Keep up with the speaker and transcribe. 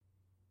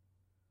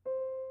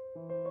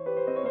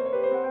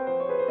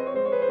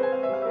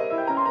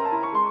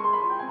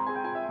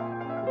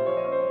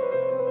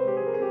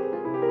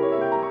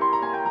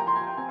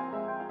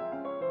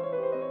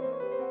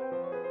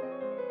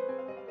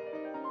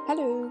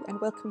Hello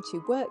and welcome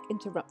to Work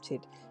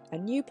Interrupted, a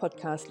new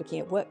podcast looking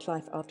at work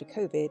life after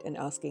COVID and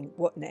asking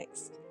what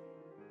next.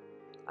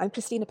 I'm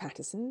Christina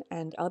Patterson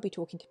and I'll be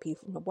talking to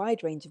people from a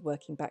wide range of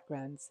working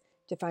backgrounds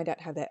to find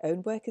out how their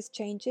own work is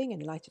changing in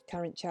light of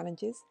current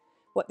challenges,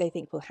 what they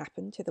think will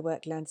happen to the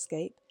work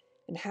landscape,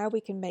 and how we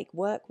can make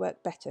work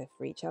better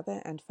for each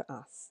other and for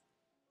us.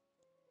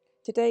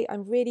 Today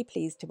I'm really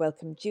pleased to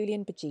welcome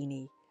Julian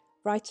Baggini,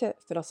 writer,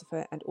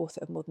 philosopher and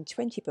author of more than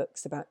 20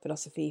 books about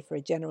philosophy for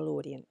a general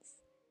audience.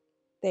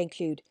 They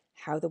include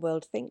How the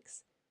World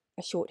Thinks,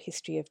 A Short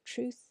History of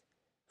Truth,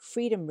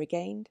 Freedom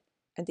Regained,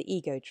 and The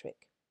Ego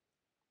Trick.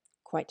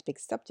 Quite big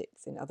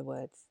subjects, in other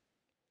words.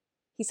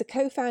 He's a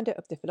co-founder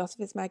of the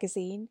Philosopher's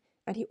Magazine,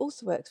 and he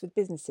also works with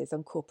businesses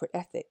on corporate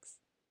ethics.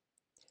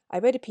 I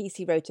read a piece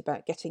he wrote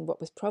about getting what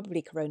was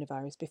probably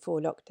coronavirus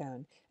before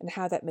lockdown and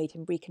how that made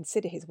him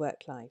reconsider his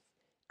work life,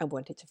 and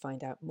wanted to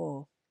find out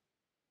more.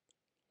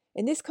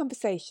 In this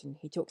conversation,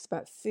 he talks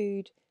about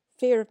food,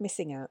 fear of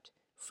missing out,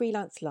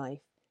 freelance life,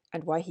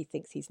 and why he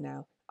thinks he's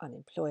now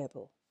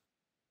unemployable.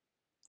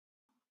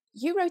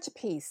 You wrote a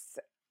piece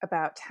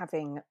about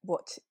having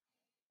what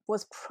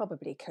was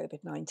probably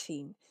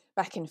COVID-19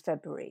 back in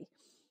February.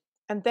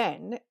 And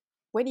then,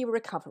 when you were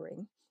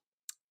recovering,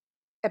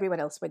 everyone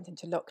else went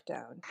into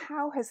lockdown.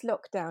 How has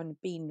lockdown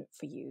been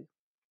for you?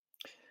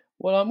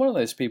 Well, I'm one of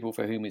those people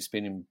for whom it's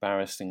been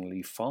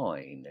embarrassingly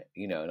fine,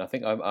 and I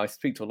think I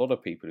speak to a lot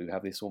of people who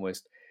have this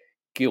almost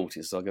guilt.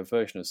 It's like a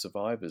version of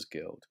survivor's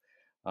guilt.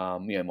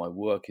 My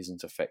work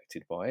isn't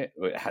affected by it.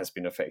 Well, it has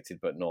been affected,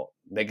 but not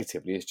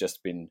negatively. It's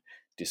just been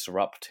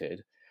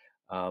disrupted.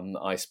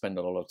 I spend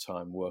a lot of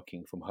time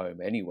working from home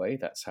anyway.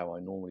 That's how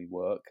I normally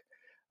work.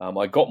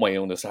 I got my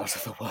illness out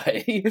of the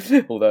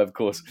way, although, of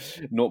course,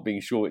 not being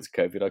sure it's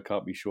COVID, I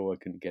can't be sure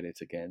I couldn't get it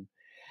again.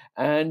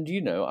 And,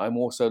 I'm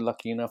also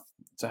lucky enough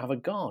to have a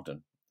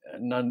garden.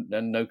 And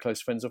no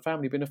close friends or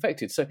family have been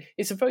affected. So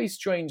it's a very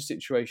strange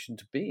situation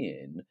to be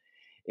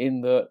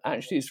in that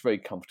actually it's very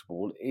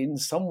comfortable. In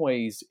some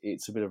ways,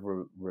 it's a bit of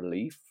a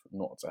relief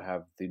not to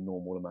have the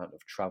normal amount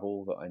of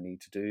travel that I need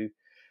to do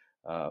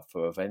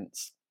for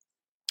events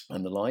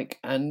and the like.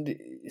 And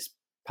it's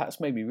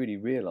perhaps made me really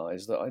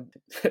realise that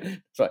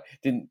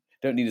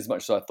don't need as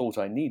much as I thought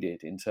I needed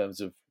in terms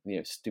of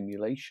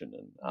stimulation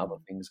and other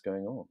things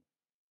going on.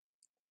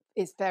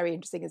 It's very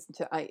interesting, isn't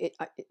it?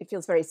 It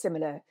feels very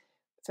similar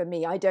for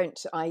me. I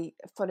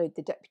followed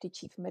the Deputy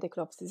Chief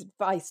Medical Officer's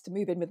advice to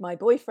move in with my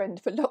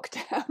boyfriend for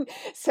lockdown.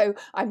 So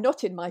I'm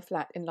not in my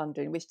flat in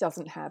London, which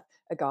doesn't have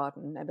a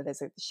garden, but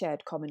there's a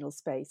shared communal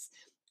space.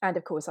 And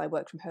of course, I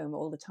work from home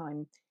all the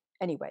time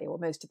anyway, or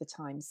most of the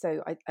time.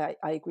 So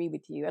I agree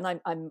with you. And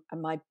and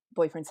my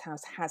boyfriend's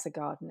house has a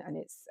garden, and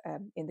it's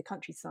in the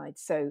countryside.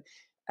 So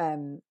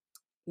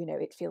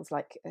it feels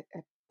like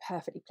a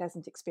perfectly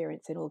pleasant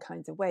experience in all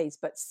kinds of ways,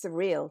 but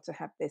surreal to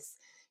have this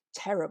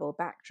terrible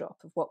backdrop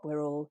of what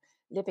we're all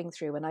living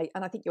through. And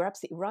I think you're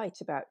absolutely right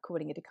about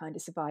calling it a kind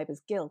of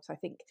survivor's guilt. I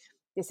think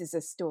this is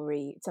a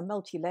story, it's a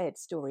multi-layered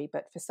story,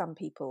 but for some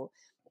people,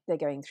 they're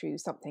going through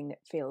something that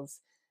feels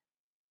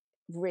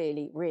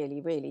really,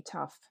 really, really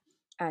tough.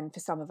 And for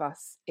some of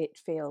us, it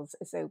feels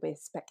as though we're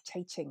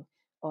spectating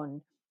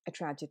on a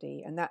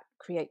tragedy. And that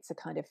creates a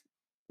kind of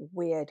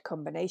weird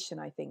combination,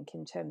 I think,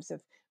 in terms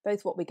of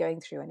both what we're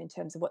going through and in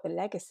terms of what the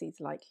legacy is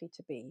likely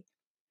to be.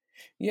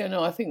 Yeah,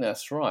 no, I think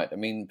that's right. I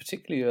mean,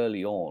 particularly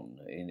early on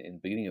in the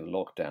beginning of the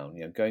lockdown,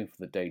 going for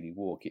the daily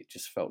walk, it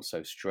just felt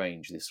so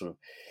strange.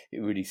 It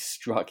really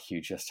struck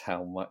you just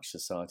how much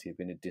society had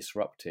been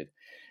disrupted.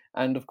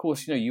 And of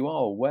course, you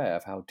are aware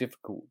of how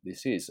difficult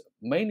this is,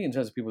 mainly in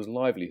terms of people's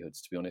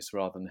livelihoods, to be honest,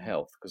 rather than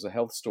health, because the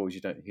health stories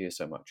you don't hear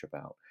so much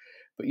about.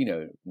 But,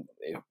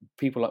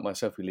 people like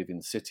myself who live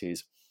in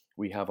cities,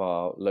 we have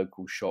our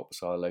local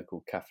shops, our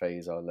local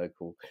cafes, our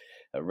local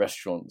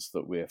restaurants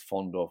that we're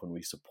fond of and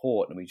we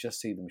support, and we just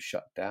see them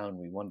shut down.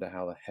 We wonder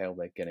how the hell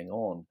they're getting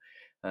on.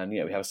 And,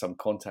 we have some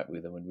contact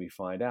with them and we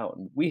find out.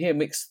 And we hear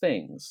mixed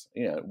things.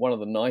 One of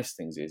the nice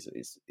things is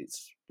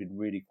it's been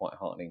really quite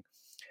heartening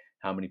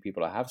how many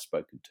people I have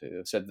spoken to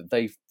have said that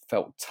they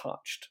felt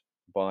touched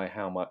by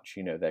how much,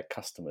 their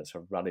customers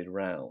have rallied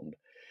around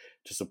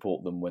to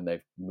support them when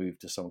they've moved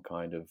to some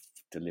kind of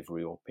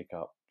delivery or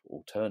pickup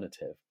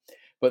alternative.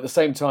 But at the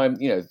same time,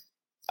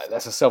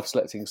 that's a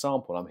self-selecting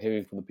sample. I'm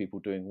hearing from the people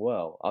doing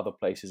well. Other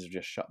places have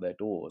just shut their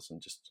doors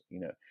and just,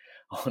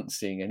 aren't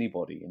seeing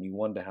anybody. And you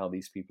wonder how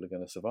these people are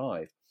going to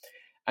survive.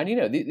 And,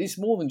 it's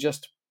more than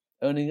just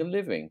earning a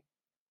living.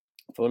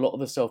 For a lot of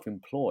the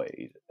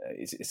self-employed,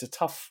 it's a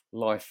tough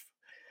life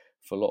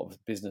for a lot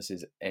of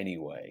businesses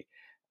anyway.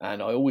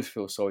 And I always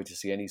feel sorry to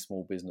see any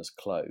small business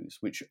close,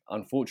 which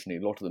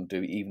unfortunately a lot of them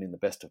do even in the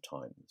best of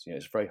times.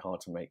 It's very hard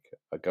to make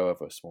a go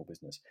of a small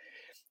business.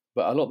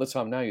 But a lot of the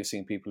time now you're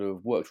seeing people who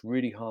have worked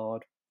really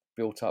hard,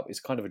 built up. It's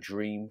kind of a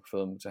dream for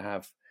them to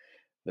have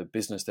the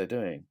business they're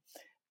doing.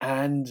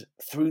 And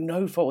through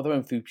no fault of their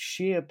own, through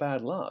sheer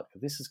bad luck,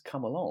 this has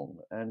come along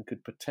and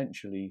could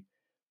potentially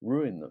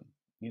ruin them.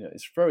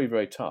 It's very,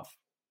 very tough.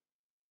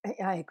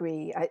 I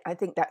agree. I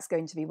think that's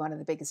going to be one of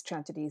the biggest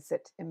tragedies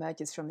that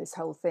emerges from this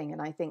whole thing.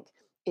 And I think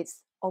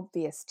it's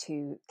obvious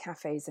to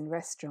cafes and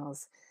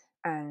restaurants,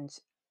 and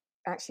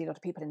actually a lot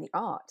of people in the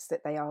arts,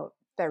 that they are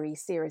very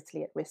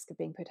seriously at risk of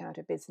being put out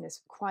of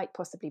business, quite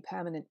possibly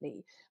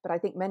permanently. But I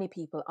think many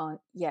people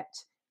aren't yet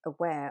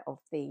aware of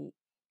the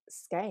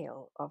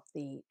scale of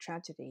the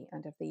tragedy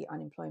and of the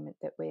unemployment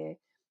that we're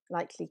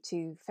likely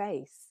to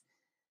face.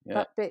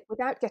 Yeah. But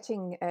without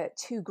getting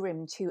too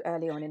grim too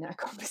early on in our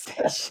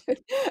conversation,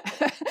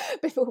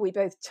 before we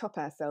both top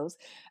ourselves,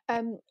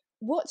 um,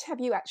 what have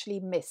you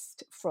actually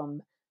missed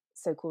from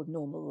so-called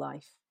normal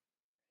life?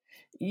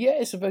 Yeah,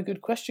 it's a very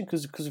good question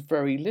because of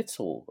very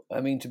little.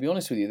 I mean, to be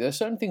honest with you, there are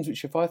certain things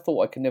which, if I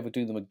thought I could never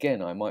do them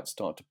again, I might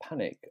start to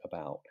panic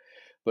about.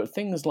 But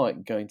things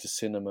like going to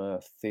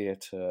cinema,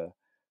 theatre,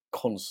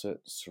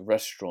 concerts,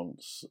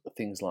 restaurants,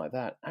 things like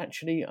that,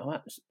 actually, I'm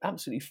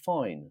absolutely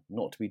fine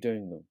not to be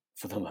doing them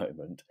for the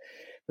moment.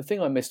 The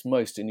thing I missed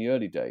most in the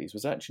early days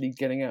was actually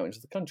getting out into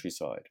the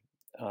countryside,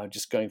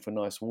 just going for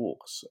nice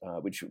walks.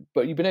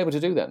 But you've been able to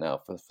do that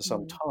now for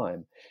some Mm.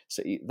 time,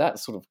 so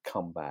that's sort of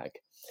come back.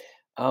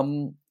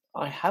 Um,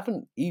 I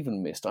haven't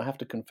even missed, I have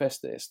to confess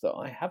this, that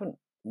I haven't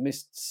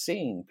missed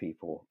seeing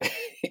people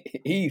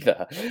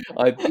either.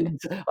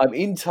 I'm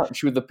in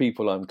touch with the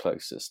people I'm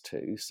closest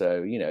to.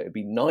 So, it'd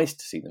be nice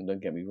to see them,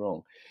 don't get me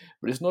wrong.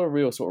 But it's not a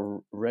real sort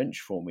of wrench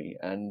for me.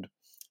 And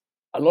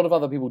a lot of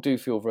other people do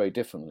feel very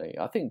differently.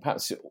 I think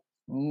perhaps it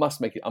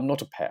must make it, I'm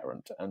not a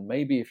parent. And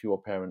maybe if you're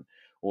a parent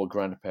or a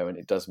grandparent,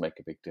 it does make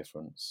a big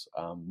difference.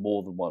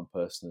 More than one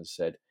person has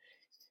said,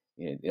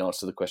 the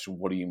answer to the question,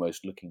 what are you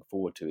most looking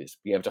forward to, is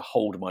be able to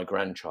hold my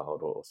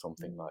grandchild or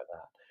something Mm. like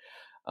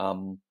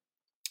that.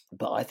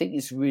 But I think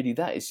it's really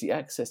that, it's the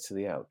access to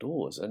the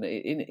outdoors. And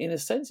in a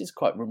sense, it's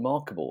quite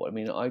remarkable. I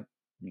mean, I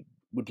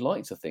would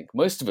like to think,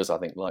 most of us, I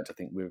think, like to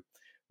think we're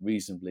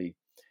reasonably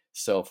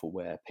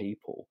self-aware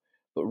people,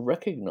 but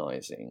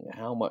recognizing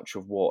how much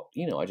of what,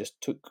 I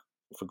just took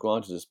for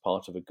granted as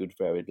part of a good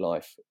varied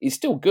life is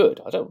still good.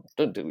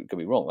 Don't get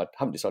me wrong. I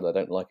haven't decided I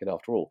don't like it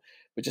after all,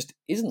 but just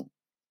isn't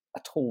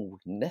at all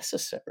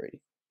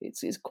necessary.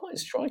 It's quite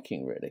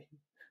striking, really.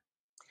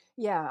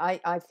 Yeah,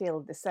 I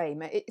feel the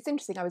same. It's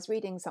interesting. I was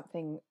reading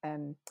something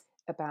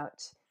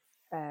about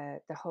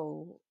the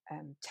whole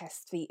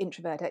test, the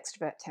introvert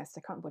extrovert test.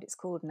 I can't remember what it's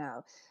called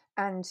now,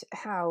 and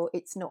how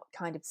it's not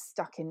kind of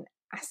stuck in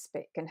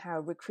aspic, and how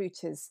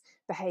recruiters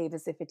behave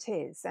as if it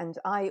is. And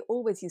I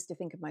always used to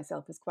think of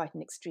myself as quite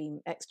an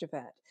extreme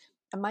extrovert,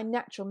 and my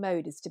natural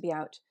mode is to be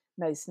out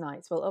most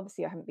nights. Well,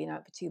 obviously, I haven't been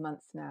out for 2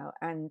 months now,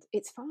 and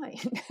it's fine.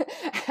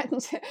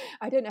 And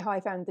I don't know how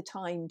I found the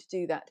time to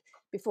do that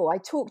before. I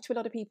talk to a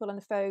lot of people on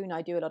the phone,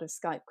 I do a lot of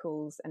Skype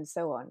calls and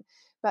so on.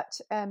 But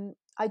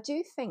I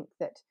do think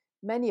that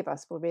many of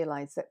us will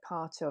realize that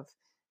part of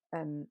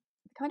the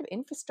kind of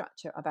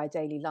infrastructure of our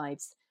daily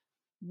lives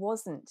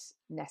wasn't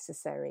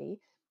necessary.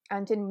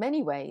 And in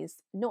many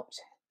ways, not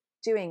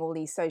doing all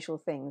these social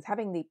things,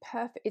 having the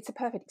perfect, it's a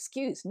perfect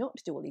excuse not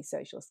to do all these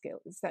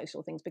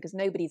social things, because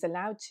nobody's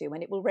allowed to.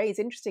 And it will raise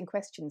interesting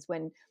questions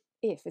when,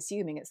 if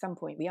assuming at some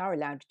point we are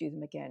allowed to do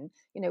them again,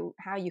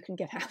 how you can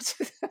get out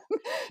of them.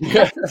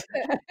 Yeah,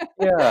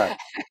 yeah,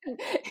 and,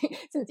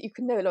 so that you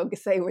can no longer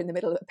say we're in the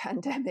middle of a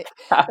pandemic.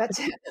 but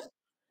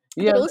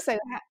yeah.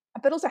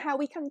 but also how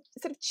we can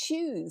sort of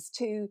choose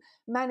to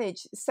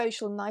manage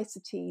social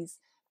niceties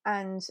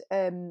and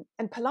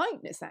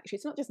politeness. Actually,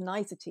 it's not just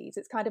niceties,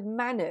 it's kind of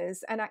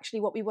manners and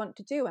actually what we want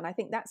to do. And I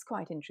think that's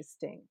quite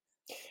interesting.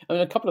 I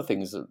mean, a couple of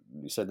things that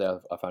you said there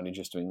I found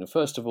interesting.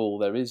 First of all,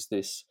 there is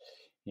this,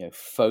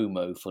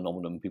 FOMO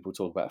phenomenon. People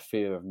talk about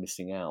fear of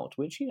missing out,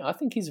 which I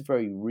think is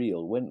very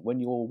real. When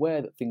you're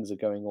aware that things are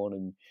going on,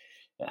 and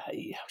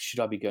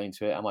should I be going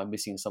to it? Am I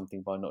missing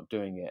something by not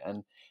doing it?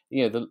 And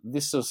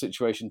this sort of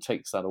situation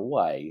takes that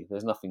away.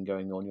 There's nothing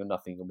going on.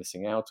 You're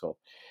missing out of.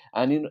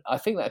 And I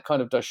think that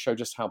kind of does show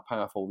just how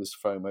powerful this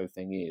FOMO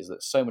thing is.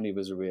 That so many of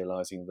us are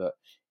realizing that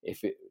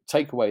if it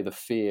take away the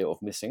fear of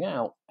missing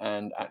out,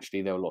 and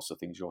actually there are lots of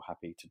things you're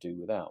happy to do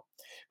without.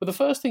 But the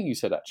first thing you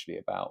said actually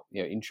about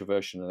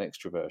introversion and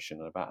extroversion,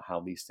 and about how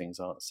these things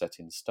aren't set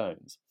in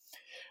stones.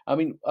 I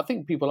mean, I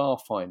think people are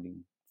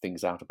finding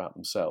things out about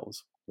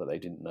themselves that they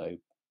didn't know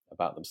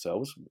about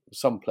themselves,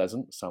 some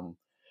pleasant, some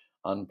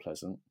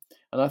unpleasant.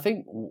 And I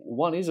think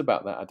one is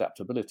about that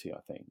adaptability.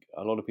 I think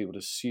a lot of people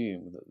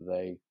assume that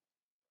they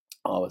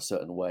are a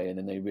certain way, and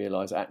then they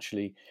realize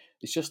actually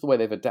it's just the way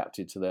they've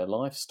adapted to their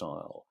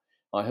lifestyle.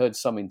 I heard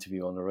some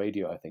interview on the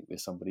radio, I think, with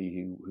somebody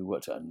who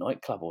worked at a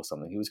nightclub or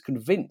something. He was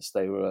convinced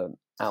they were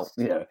out,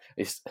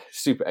 this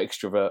super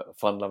extrovert,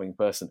 fun-loving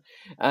person,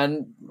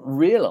 and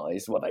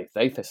realized what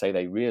they say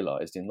they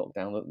realized in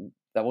lockdown,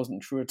 that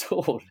wasn't true at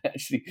all. They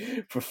actually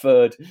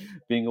preferred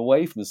being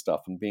away from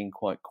stuff and being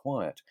quite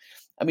quiet.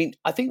 I mean,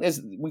 I think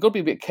we've got to be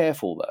a bit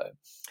careful though,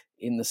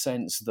 in the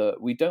sense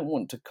that we don't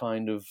want to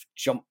kind of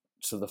jump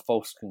to the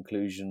false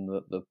conclusion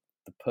that the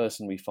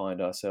person we find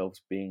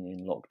ourselves being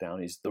in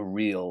lockdown is the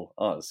real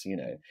us,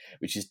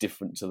 which is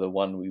different to the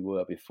one we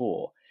were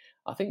before.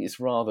 I think it's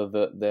rather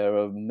that there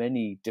are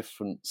many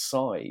different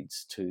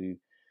sides to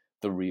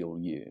the real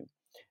you.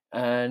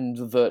 and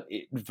that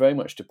it very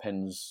much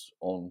depends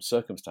on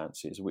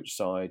circumstances, which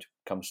side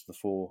comes to the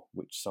fore,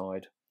 which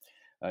side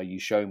you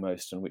show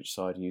most, and which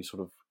side you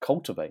sort of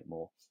cultivate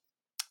more.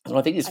 And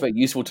I think it's I very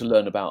useful to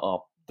learn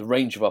about the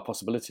range of our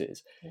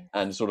possibilities yes.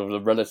 and sort of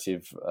the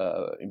relative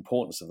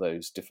importance of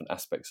those different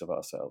aspects of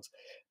ourselves.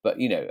 But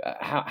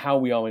how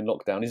we are in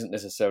lockdown isn't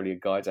necessarily a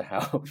guide to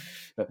how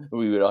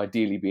we would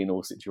ideally be in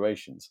all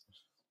situations.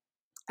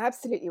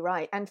 Absolutely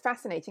right. And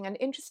fascinating and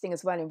interesting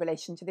as well in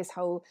relation to this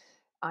whole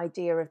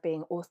idea of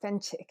being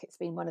authentic. It's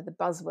been one of the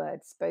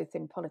buzzwords, both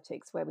in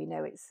politics, where we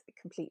know it's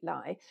a complete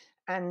lie,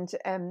 and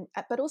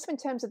but also in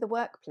terms of the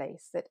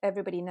workplace, that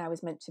everybody now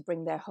is meant to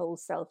bring their whole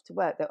self to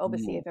work. Though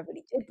obviously, Mm. if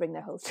everybody did bring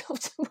their whole self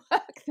to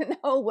work, then the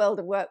whole world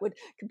of work would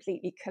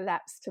completely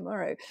collapse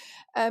tomorrow.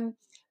 Um,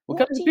 Well,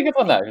 can what I do just pick you up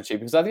on think? that actually?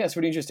 Because I think that's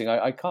really interesting.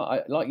 I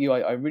can't, like you,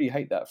 I really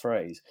hate that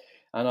phrase.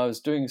 And I was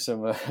doing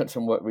some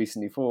some work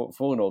recently for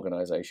an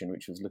organisation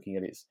which was looking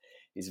at its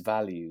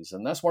values,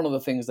 and that's one of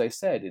the things they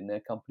said in their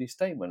company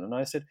statement. And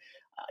I said,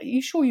 "Are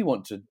you sure you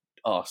want to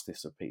ask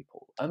this of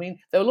people?" I mean,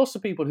 there are lots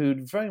of people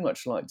who'd very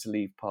much like to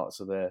leave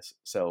parts of their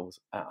selves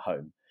at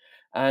home,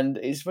 and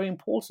it's very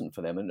important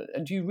for them.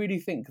 And do you really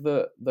think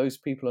that those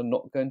people are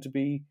not going to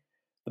be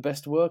the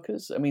best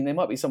workers? I mean, they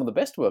might be some of the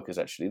best workers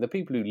actually. The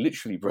people who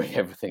literally bring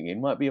everything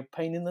in might be a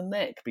pain in the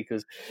neck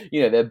because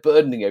they're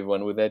burdening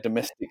everyone with their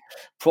domestic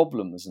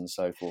problems and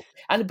so forth.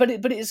 And but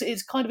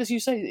it's kind of, as you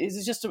say,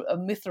 it's just a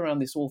myth around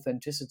this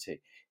authenticity.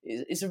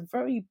 It's a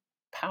very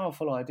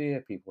powerful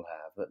idea people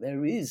have, that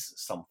there is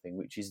something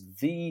which is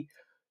the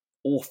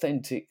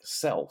authentic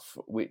self,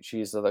 which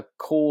is at the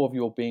core of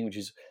your being, which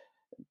is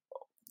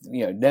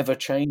never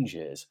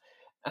changes.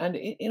 And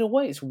in a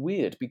way, it's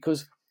weird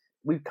because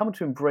we've come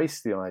to embrace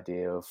the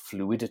idea of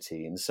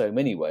fluidity in so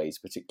many ways,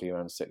 particularly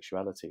around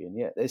sexuality, and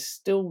yet they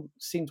still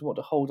seem to want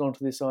to hold on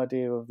to this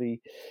idea of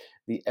the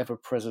ever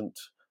present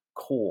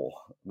core,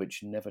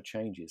 which never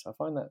changes. I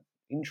find that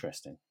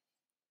interesting.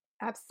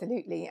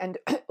 Absolutely. And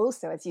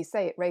also, as you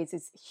say, it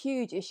raises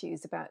huge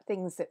issues about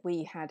things that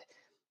we had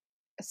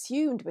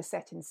assumed were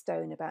set in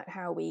stone about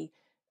how we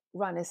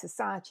run a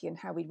society and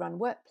how we run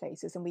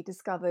workplaces. And we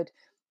discovered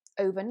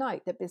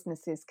overnight that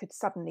businesses could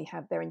suddenly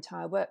have their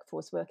entire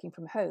workforce working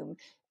from home,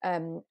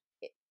 um,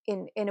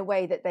 in a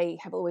way that they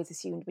have always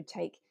assumed would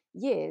take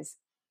years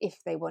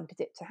if they wanted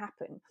it to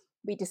happen.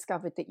 We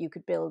discovered that you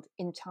could build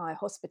entire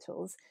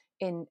hospitals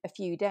in a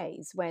few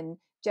days, when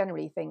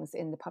generally things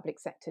in the public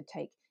sector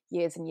take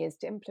years and years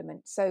to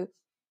implement. So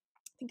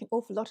I think an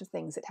awful lot of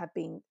things that have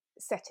been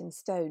set in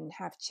stone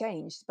have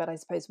changed. But I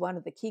suppose one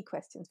of the key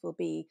questions will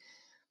be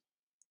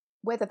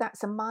whether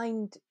that's a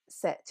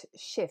mindset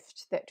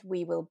shift that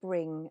we will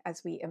bring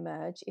as we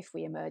emerge, if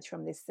we emerge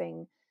from this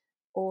thing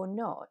or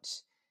not.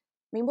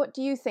 I mean, what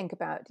do you think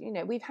about,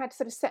 we've had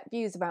sort of set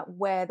views about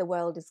where the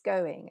world is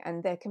going,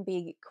 and there can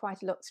be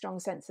quite a lot strong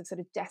sense of sort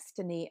of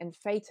destiny and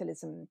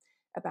fatalism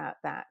about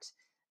that.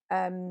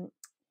 Um,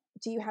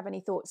 do you have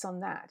any thoughts on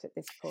that at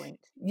this point?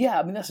 Yeah,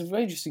 I mean, that's a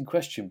very interesting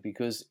question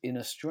because, in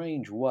a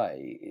strange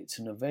way, it's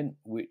an event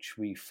which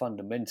we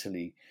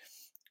fundamentally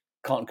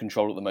can't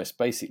control at the most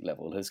basic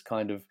level, has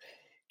kind of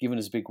given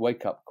us a big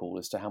wake up call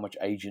as to how much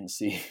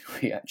agency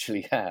we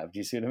actually have. Do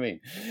you see what I mean?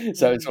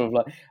 So it's Mm, sort of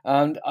like,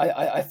 and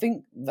I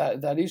think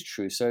that is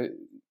true. So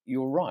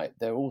you're right.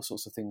 There are all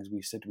sorts of things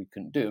we said we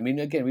couldn't do. I mean,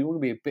 again, we want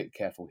to be a bit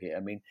careful here.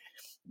 I mean,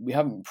 we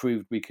haven't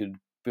proved we could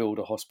build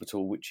a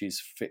hospital which is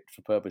fit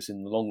for purpose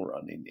in the long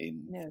run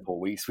in no, 4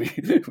 weeks.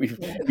 no, We've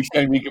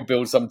shown we can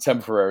build some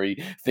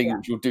temporary thing yeah,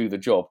 which will do the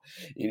job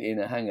in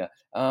a hangar.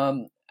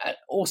 And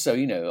also,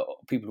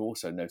 people are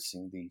also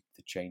noticing the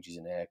changes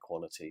in air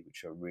quality,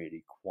 which are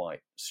really quite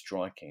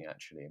striking,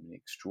 actually. I mean,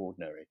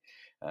 extraordinary.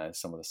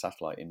 Some of the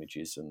satellite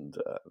images and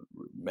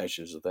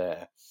measures are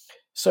there.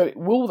 So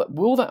will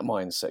that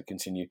mindset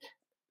continue?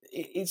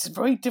 It's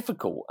very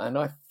difficult, and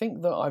I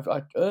think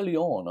that early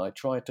on I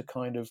tried to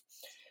kind of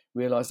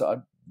realize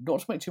that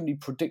not to make too many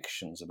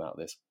predictions about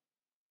this.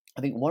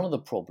 I think one of the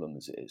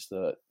problems is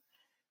that,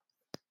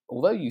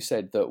 although you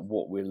said that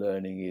what we're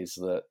learning is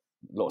that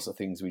lots of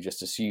things we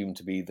just assume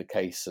to be the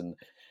case and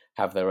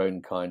have their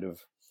own kind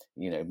of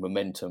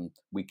momentum,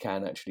 we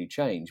can actually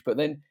change. But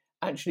then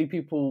actually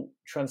people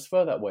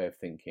transfer that way of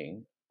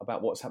thinking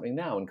about what's happening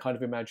now and kind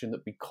of imagine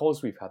that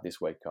because we've had this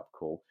wake up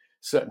call,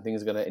 certain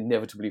things are going to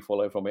inevitably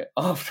follow from it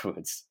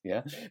afterwards.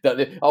 Yeah,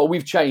 that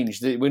we've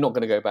changed, we're not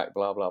going to go back,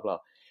 blah blah blah.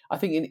 I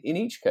think in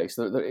each case,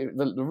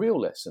 the real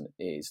lesson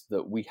is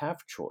that we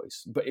have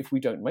choice, but if we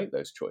don't make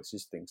those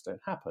choices, things don't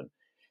happen.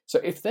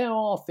 So if there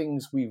are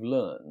things we've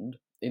learned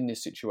in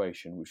this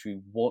situation which we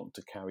want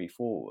to carry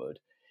forward,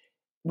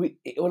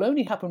 it will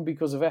only happen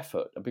because of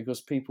effort and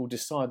because people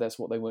decide that's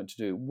what they want to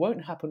do. It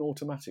won't happen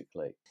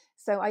automatically.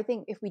 So I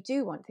think if we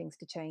do want things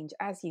to change,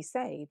 as you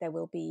say, there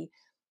will be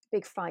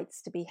big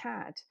fights to be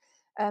had.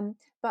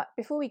 But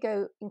before we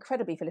go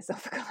incredibly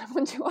philosophical, I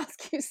want to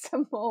ask you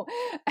some more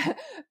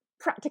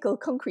practical,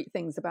 concrete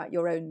things about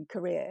your own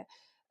career.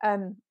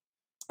 Um,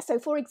 so,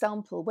 for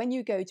example, when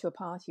you go to a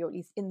party, or at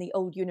least in the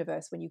old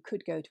universe, when you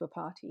could go to a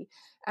party,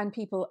 and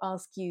people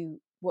ask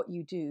you what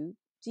you do,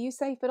 Do you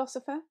say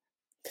philosopher?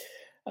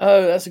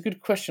 Oh, that's a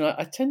good question.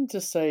 I tend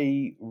to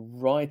say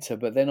writer,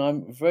 but then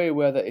I'm very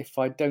aware that if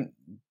I don't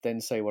then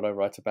say what I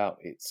write about,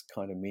 it's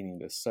kind of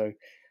meaningless. So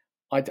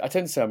I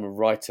tend to say I'm a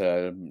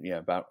writer,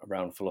 about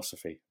around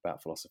philosophy,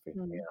 about philosophy.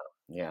 Mm.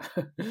 Yeah,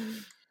 yeah.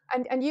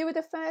 And you were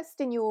the first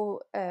in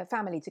your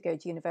family to go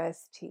to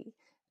university,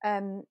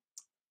 um,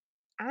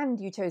 and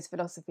you chose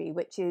philosophy,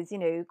 which is,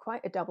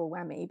 quite a double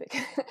whammy.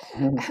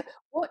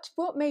 But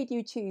what made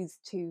you choose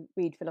to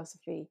read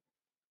philosophy?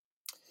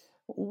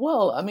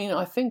 Well, I mean,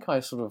 I think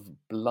I sort of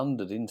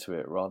blundered into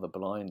it rather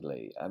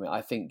blindly. I mean,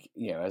 I think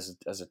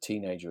as a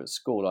teenager at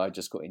school, I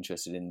just got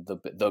interested in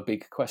the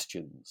big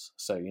questions.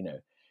 So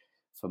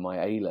for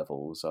my A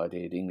levels, I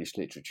did English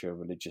literature,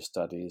 religious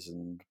studies,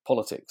 and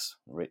politics,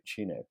 which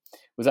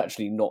was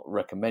actually not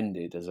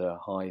recommended as a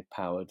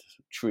high-powered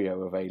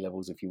trio of A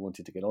levels if you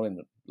wanted to get on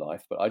in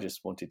life. But I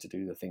just wanted to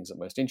do the things that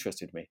most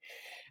interested me,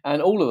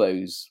 and all of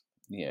those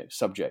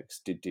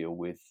subjects did deal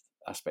with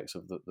aspects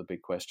of the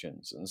big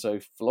questions. And so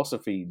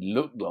philosophy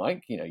looked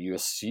like, you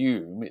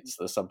assume it's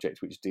the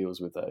subject which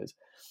deals with those.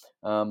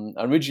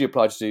 I originally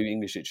applied to do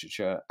English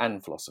literature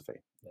and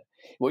philosophy.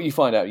 What you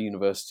find out at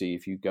university,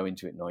 if you go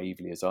into it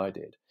naively as I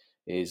did,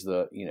 is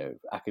that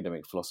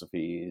academic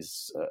philosophy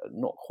is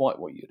not quite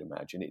what you'd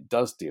imagine. It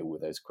does deal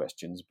with those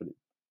questions, but it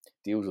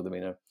deals with them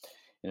in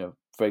a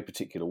very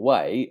particular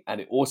way,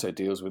 and it also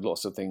deals with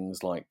lots of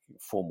things like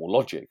formal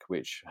logic,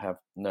 which have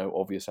no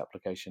obvious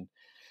application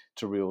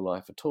to real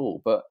life at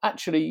all. But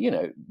actually,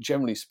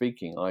 generally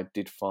speaking, I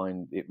did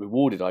find it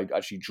rewarded. I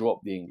actually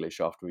dropped the English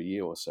after a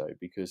year or so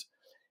because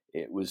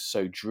it was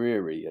so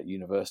dreary at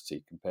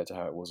university compared to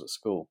how it was at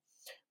school.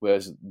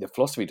 Whereas the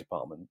philosophy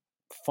department,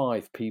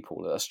 5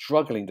 people, a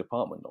struggling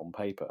department on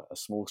paper, a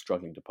small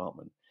struggling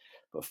department,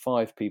 but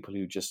 5 people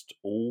who just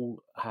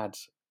all had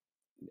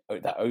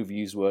that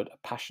overused word,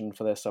 a passion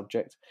for their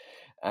subject,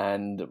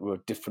 and were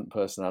different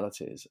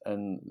personalities.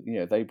 And,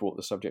 they brought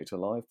the subject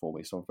alive for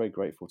me. So I'm very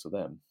grateful to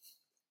them.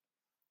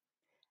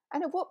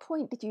 And at what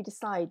point did you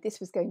decide this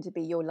was going to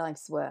be your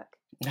life's work?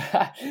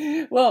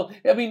 Well,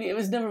 I mean, it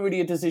was never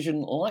really a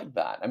decision like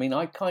that. I mean,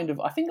 I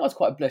think I was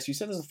quite blessed. You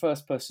said I was the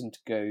first person to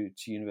go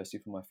to university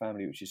for my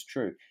family, which is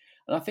true.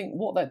 And I think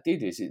what that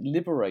did is it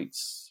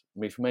liberates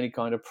me from any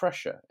kind of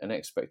pressure and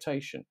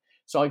expectation.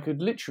 So I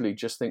could literally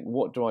just think,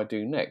 what do I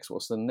do next?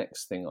 What's the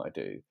next thing I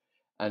do?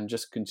 And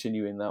just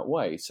continue in that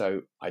way.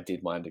 So I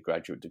did my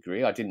undergraduate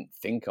degree. I didn't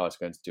think I was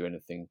going to do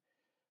anything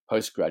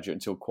postgraduate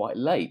until quite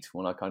late,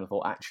 when I kind of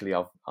thought, actually,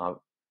 I'm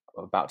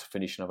about to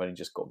finish and I've only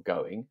just got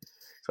going.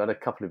 So I had a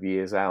couple of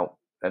years out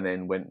and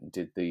then went and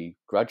did the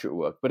graduate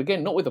work. But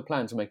again, not with a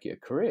plan to make it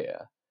a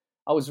career.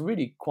 I was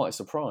really quite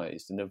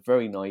surprised in a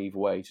very naive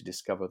way to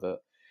discover that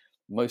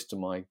most of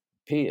my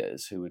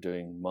peers who were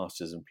doing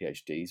masters and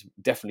PhDs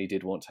definitely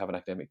did want to have an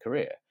academic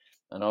career.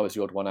 And I was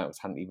the odd one out who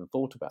hadn't even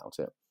thought about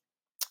it.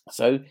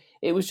 So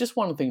it was just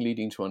one thing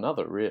leading to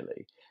another,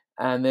 really.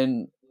 And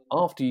then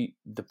after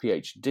the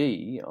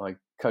PhD, I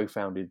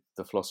co-founded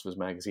the Philosopher's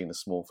Magazine, a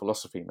small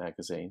philosophy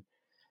magazine,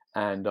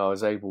 and I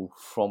was able,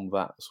 from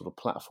that sort of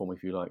platform,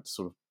 if you like, to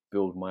sort of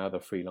build my other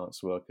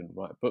freelance work and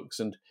write books.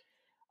 And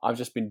I've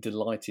just been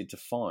delighted to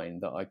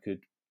find that I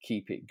could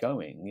keep it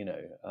going,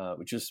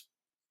 which just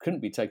couldn't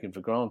be taken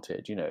for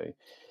granted. In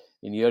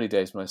the early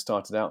days when I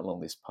started out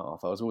along this path,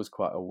 I was always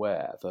quite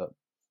aware that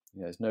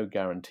there's no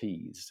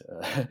guarantees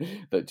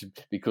that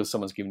because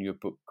someone's given you a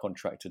book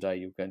contract today,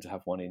 you're going to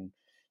have one in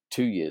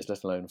 2 years,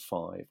 let alone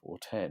 5 or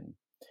 10.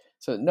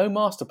 So no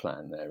master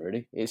plan there,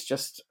 really. It's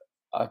just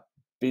I've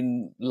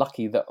been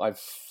lucky that I've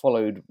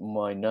followed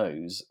my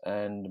nose,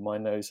 and my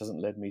nose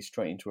hasn't led me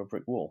straight into a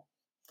brick wall.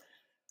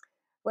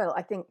 Well,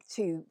 I think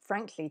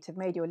frankly, to have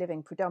made your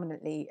living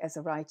predominantly as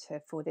a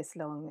writer for this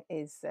long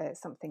is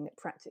something that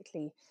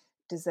practically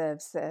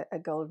deserves a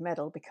gold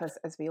medal, because,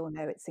 as we all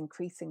know, it's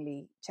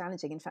increasingly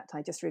challenging. In fact,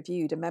 I just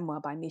reviewed a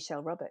memoir by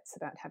Michelle Roberts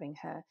about having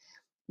her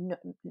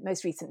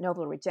most recent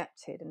novel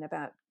rejected, and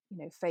about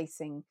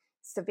facing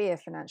severe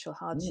financial Mm.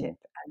 hardship,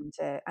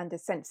 and a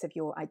sense of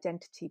your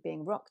identity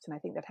being rocked. And I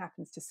think that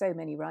happens to so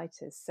many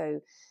writers.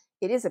 So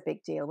it is a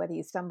big deal whether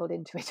you stumbled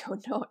into it or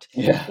not.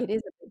 Yeah. It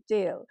is a big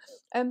deal.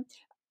 Um,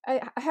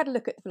 I had a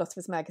look at the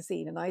Philosopher's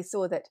Magazine, and I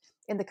saw that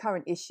in the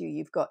current issue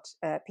you've got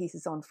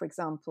pieces on, for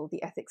example,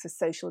 the ethics of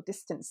social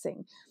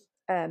distancing,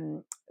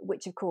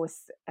 which of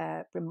course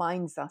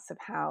reminds us of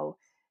how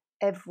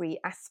every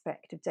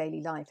aspect of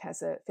daily life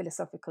has a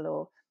philosophical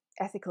or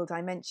ethical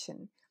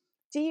dimension.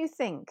 Do you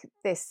think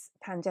this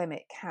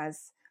pandemic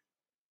has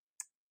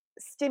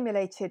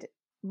stimulated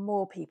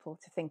more people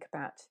to think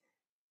about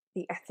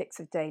the ethics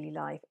of daily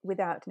life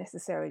without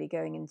necessarily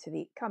going into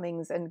the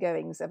comings and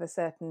goings of a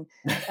certain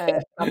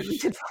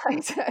government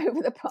advisor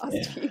over the past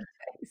Yeah. few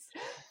days?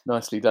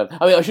 Nicely done.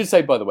 I mean, I should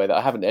say, by the way, that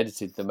I haven't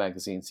edited the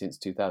magazine since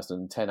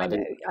 2010. I I did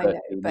know, it I for know,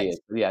 13 but years.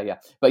 Yeah, yeah.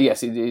 But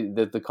yes,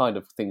 the kind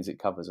of things it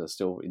covers are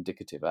still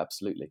indicative,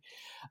 absolutely.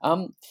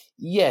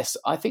 Yes,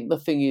 I think the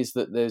thing is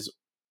that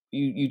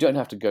you don't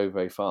have to go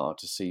very far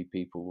to see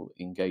people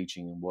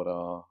engaging in what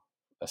are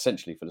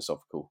essentially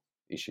philosophical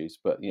issues,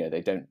 but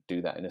they don't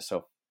do that in a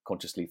self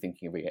consciously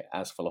thinking of it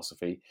as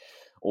philosophy,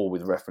 or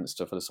with reference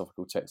to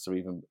philosophical texts or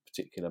even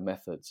particular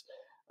methods.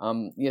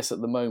 Yes,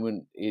 at the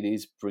moment, it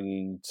is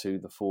bringing to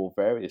the fore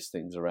various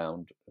things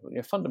around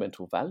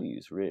fundamental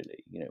values,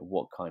 really.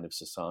 What kind of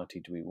society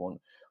do we want?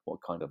 What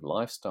kind of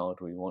lifestyle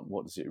do we want?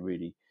 What does it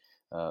really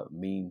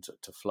mean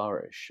to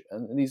flourish?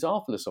 And these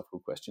are philosophical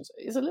questions.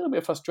 It's a little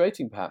bit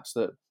frustrating, perhaps,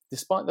 that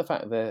despite the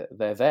fact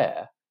they're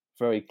there,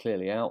 very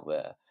clearly out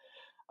there,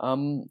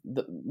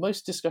 that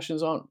most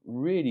discussions aren't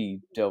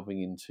really delving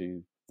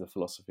into the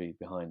philosophy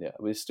behind it.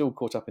 We're still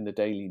caught up in the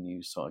daily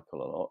news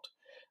cycle a lot,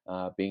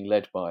 being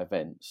led by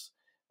events,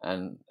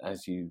 and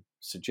as you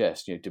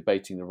suggest,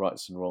 debating the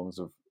rights and wrongs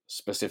of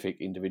specific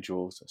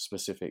individuals,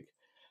 specific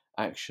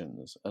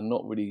actions, and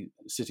not really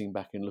sitting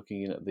back and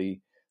looking in at the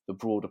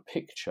broader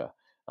picture.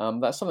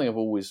 That's something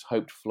I've always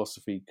hoped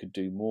philosophy could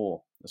do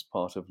more as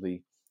part of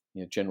the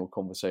general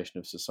conversation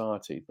of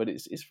society, but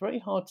it's very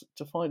hard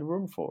to find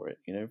room for it.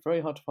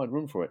 Very hard to find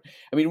room for it.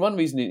 I mean, one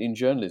reason in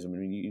journalism, I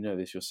mean, you know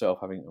this yourself,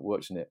 having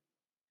worked in it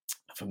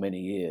for many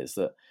years,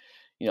 that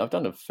I've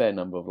done a fair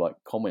number of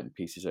comment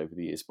pieces over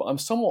the years, but I'm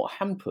somewhat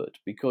hampered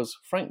because,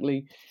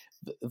 frankly,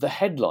 the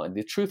headline,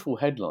 the truthful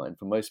headline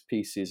for most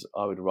pieces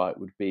I would write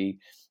would be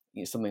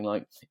something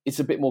like, "It's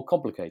a bit more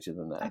complicated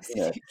than that,"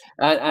 Absolutely.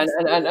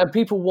 and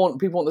people want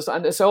this,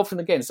 and so often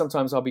again,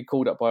 sometimes I'll be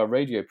called up by a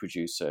radio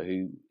producer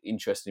who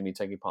interested in me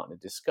taking part in a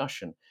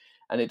discussion,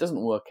 and it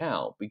doesn't work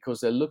out because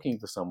they're looking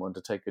for someone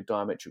to take a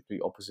diametrically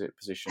opposite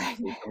position to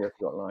something they've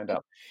got lined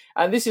up,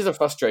 and this is a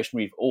frustration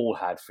we've all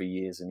had for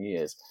years and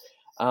years.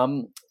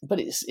 But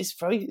it's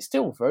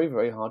still very,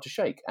 very hard to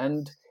shake,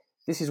 and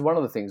this is one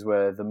of the things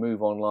where the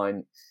move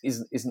online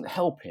isn't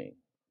helping,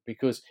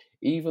 because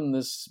even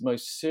the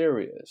most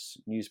serious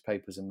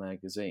newspapers and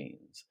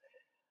magazines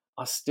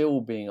are still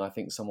being, I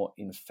think, somewhat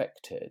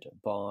infected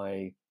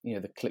by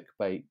the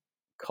clickbait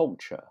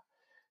culture.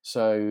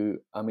 So,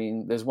 I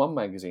mean, there's one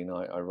magazine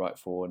I write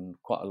for, and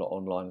quite a lot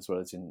online as well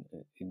as in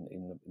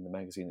the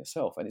magazine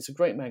itself, and it's a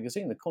great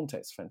magazine. The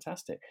content's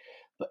fantastic,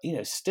 but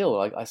still,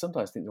 I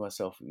sometimes think to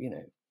myself,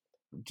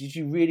 did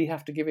you really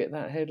have to give it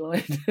that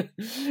headline?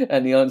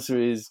 And the answer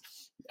is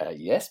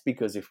yes,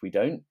 because if we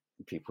don't,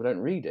 people don't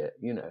read it.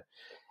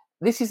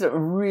 This is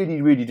really,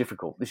 really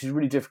difficult. This is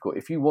really difficult.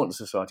 If you want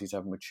society to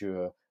have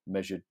mature,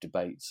 measured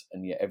debates,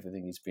 and yet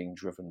everything is being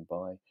driven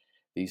by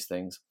these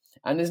things,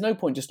 and there's no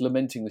point just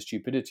lamenting the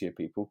stupidity of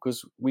people,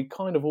 because we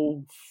kind of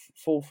all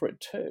fall for it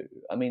too.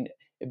 I mean,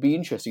 it'd be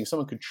interesting if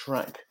someone could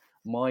track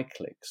my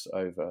clicks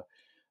over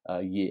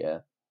a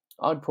year.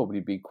 I'd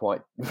probably be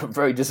quite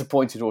very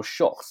disappointed or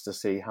shocked to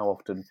see how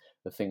often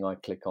the thing I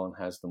click on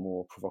has the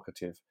more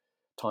provocative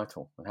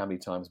title, and how many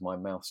times my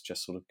mouse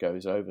just sort of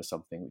goes over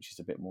something which is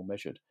a bit more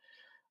measured.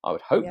 I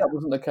would hope Yeah. that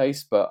wasn't the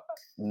case, but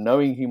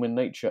knowing human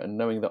nature and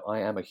knowing that I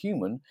am a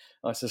human,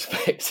 I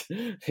suspect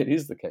it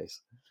is the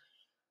case.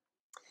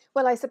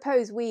 Well, I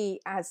suppose we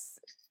as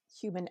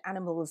human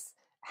animals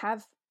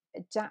have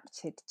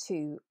adapted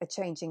to a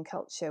changing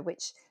culture,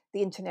 which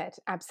the internet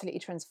absolutely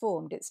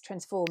transformed. It's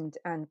transformed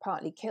and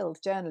partly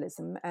killed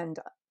journalism. And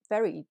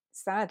very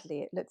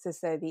sadly, it looks as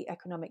though the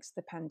economics of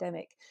the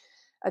pandemic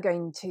are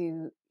going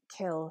to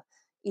kill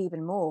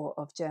even more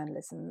of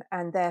journalism.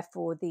 And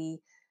therefore,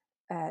 the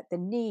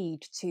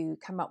need to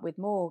come up with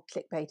more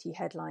clickbaity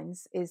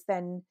headlines is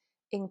then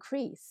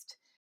increased.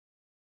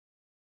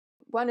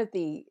 One of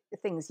the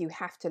things you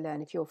have to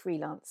learn if you're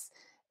freelance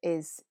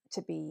is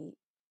to be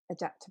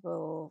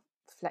adaptable,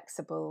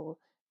 flexible,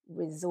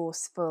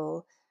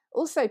 resourceful,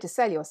 also to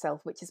sell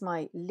yourself, which is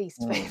my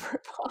least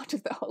favorite part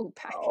of the whole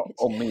package.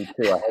 Oh, me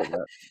too. I hate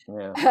that.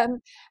 Yeah.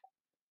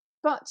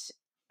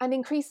 And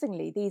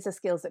increasingly, these are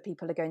skills that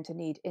people are going to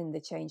need in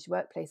the changed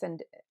workplace.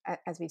 And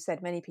as we've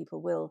said, many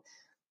people will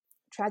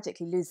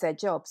tragically lose their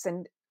jobs,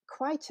 and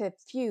quite a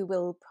few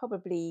will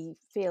probably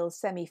feel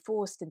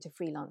semi-forced into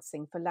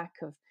freelancing for lack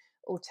of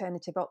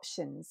alternative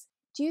options.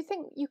 Do you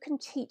think you can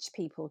teach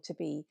people to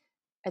be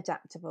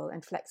adaptable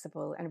and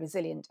flexible and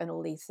resilient and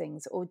all these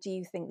things, or do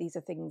you think these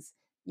are things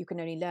you can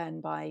only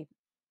learn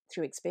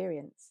through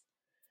experience?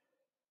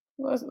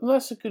 Well,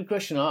 that's a good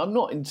question. I'm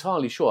not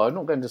entirely sure. I'm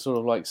not going to sort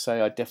of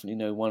say I definitely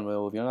know one way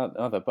or the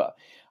other, but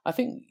I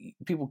think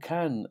people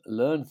can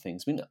learn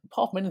things. I mean,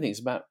 apart from anything, it's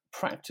about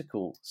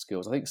practical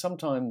skills. I think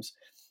sometimes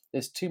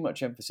there's too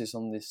much emphasis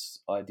on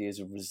this ideas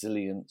of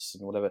resilience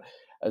and whatever,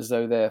 as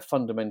though they're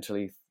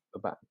fundamentally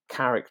about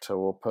character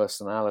or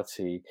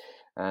personality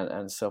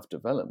and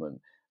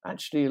self-development.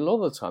 Actually, a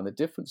lot of the time, the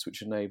difference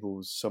which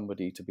enables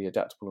somebody to be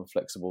adaptable and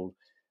flexible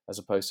as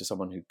opposed to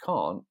someone who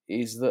can't,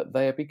 is that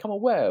they have become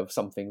aware of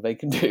something they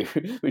can do,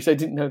 which they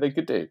didn't know they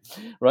could do,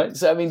 right?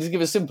 So, I mean, to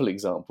give a simple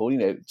example,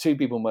 two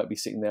people might be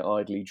sitting there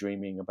idly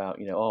dreaming about,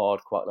 oh,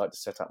 I'd quite like to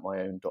set up my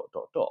own ...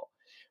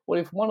 Well,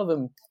 if one of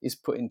them is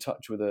put in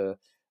touch with a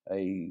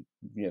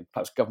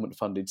perhaps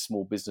government-funded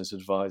small business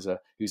advisor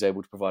who's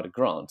able to provide a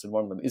grant, and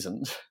one of them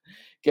isn't,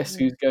 guess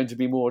who's going to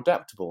be more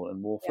adaptable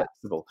and more Yeah.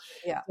 flexible?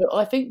 Yeah. So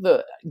I think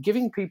that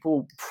giving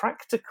people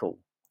practical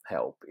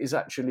help is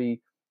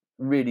actually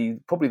really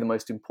probably the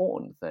most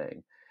important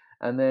thing.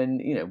 and then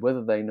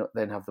whether they not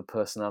then have the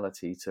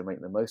personality to make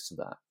the most of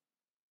that,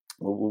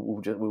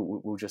 we'll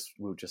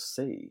just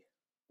see.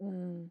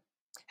 Mm.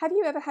 Have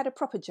you ever had a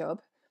proper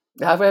job?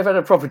 Have I ever had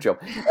a proper job?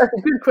 That's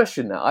a good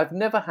question. Now, I've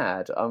never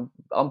had.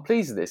 I'm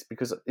pleased with this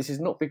because this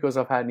is not because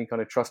I've had any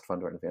kind of trust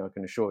fund or anything. I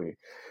can assure you,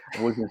 I've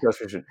always been a trust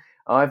fund.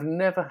 I've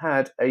never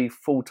had a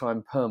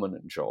full-time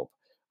permanent job.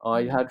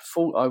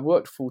 Mm. I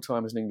worked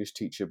full-time as an English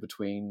teacher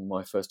between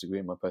my first degree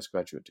and my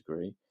postgraduate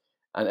degree,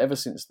 and ever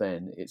since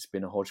then, it's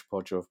been a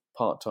hodgepodge of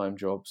part-time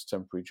jobs,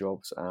 temporary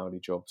jobs, hourly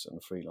jobs,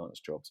 and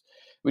freelance jobs,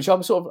 which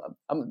I'm sort of.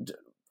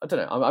 I don't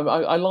know.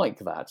 I like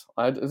that.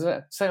 I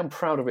say I'm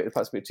proud of it.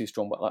 Perhaps a bit too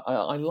strong, but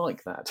I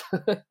like that.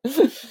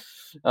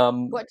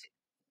 What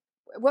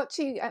what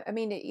do you, I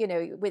mean,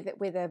 with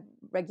a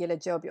regular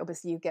job,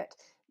 obviously you get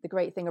the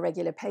great thing, a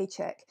regular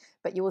paycheck,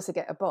 but you also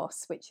get a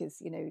boss, which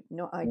is,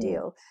 not mm.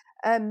 ideal.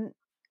 Um,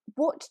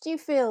 what do you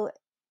feel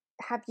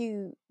have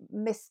you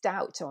missed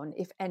out on,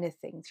 if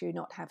anything, through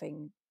not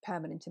having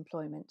permanent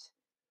employment?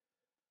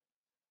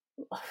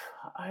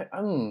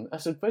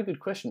 That's a very good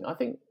question. I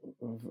think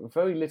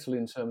very little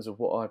in terms of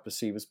what I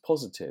perceive as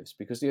positives,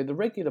 because the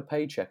regular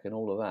paycheck and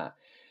all of that.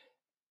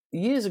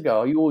 Years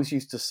ago, I always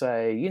used to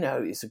say,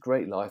 it's a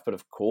great life, but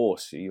of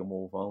course you're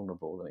more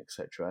vulnerable and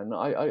etc. And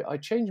I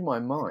changed my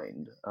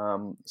mind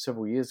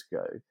several years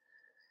ago,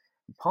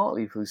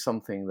 partly through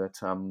something that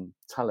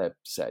Taleb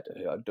said.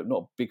 I'm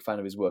not a big fan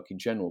of his work in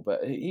general,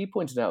 but he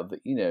pointed out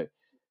that in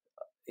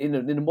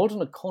a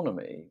modern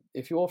economy,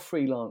 if you're a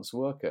freelance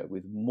worker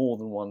with more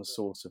than one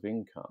source of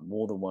income,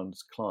 more than one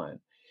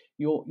client,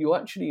 you're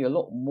actually a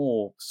lot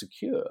more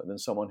secure than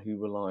someone who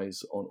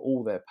relies on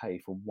all their pay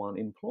from one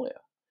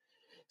employer.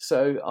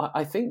 So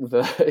I think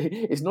that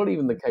it's not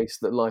even the case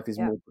that life is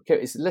Yeah. more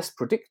precarious. It's less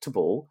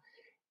predictable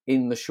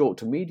in the short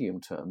to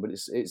medium term, but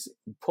it's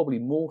probably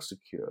more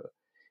secure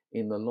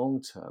in the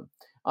long term.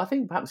 I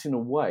think perhaps in a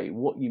way,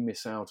 what you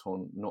miss out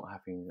on not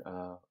having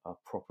a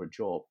proper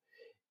job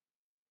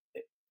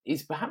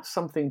is perhaps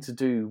something to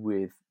do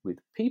with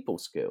people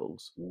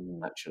skills.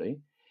 Mm.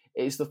 Actually,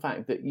 it's the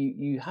fact that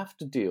you have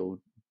to deal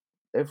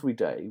every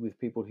day with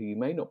people who you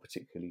may not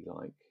particularly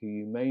like, who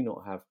you may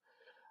not have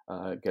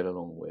get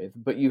along with,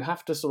 but you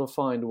have to sort of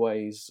find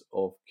ways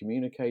of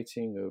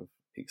communicating, of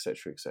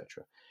etc.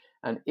 etc.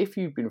 And if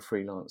you've been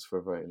freelance for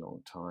a very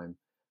long time,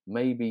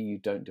 maybe you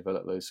don't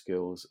develop those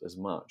skills as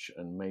much,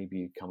 and maybe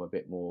you become a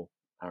bit more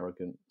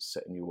arrogant,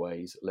 set in your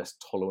ways, less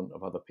tolerant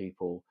of other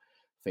people,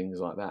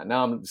 things like that.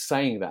 Now I'm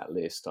saying that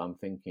list, I'm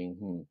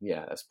thinking,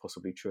 yeah, that's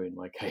possibly true in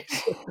my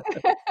case.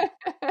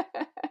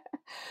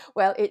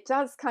 Well, it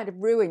does kind of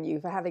ruin you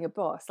for having a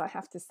boss, I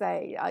have to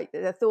say.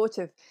 The thought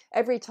of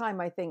every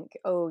time I think,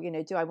 oh,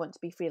 do I want to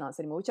be freelance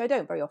anymore? Which I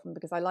don't very often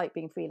because I like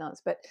being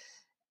freelance, but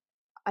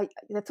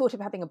the thought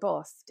of having a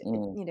boss,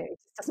 Mm. it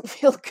just doesn't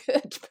feel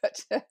good.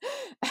 But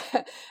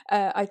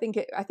I think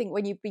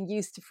when you've been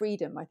used to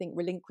freedom, I think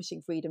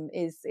relinquishing freedom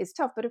is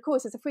tough. But of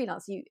course, as a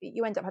freelance,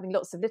 you end up having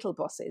lots of little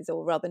bosses,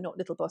 or rather, not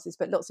little bosses,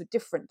 but lots of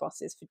different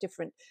bosses for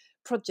different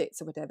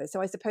projects or whatever. So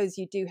I suppose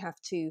you do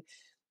have to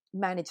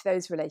manage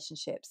those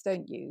relationships,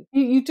 don't you?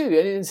 You do,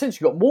 and in a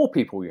sense, you've got more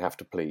people you have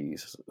to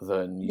please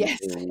than you Yes,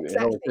 do. In other words,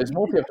 exactly. there's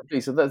more people you have to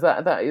please, so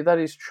that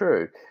is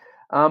true.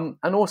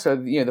 And also,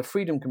 the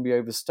freedom can be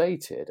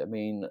overstated. I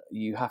mean,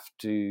 you have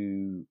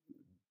to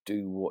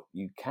do what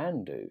you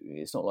can do.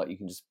 It's not like you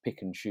can just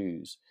pick and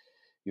choose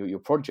your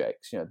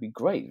projects. It'd be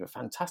great,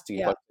 fantastic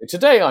if Yeah.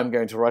 today I'm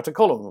going to write a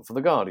column for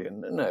the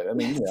Guardian. No, I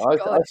mean, Yes,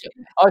 God.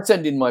 I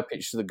send in my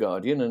pitch to the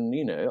Guardian,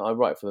 and I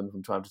write for them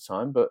from time to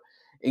time. But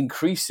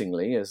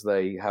increasingly, as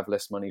they have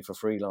less money for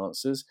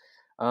freelancers,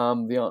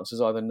 the answer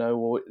is either no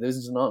or there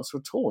isn't an answer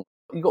at all.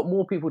 You've got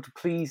more people to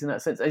please in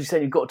that sense. As you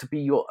say, you've got to be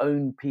your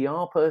own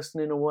PR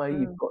person in a way.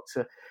 You've Mm, got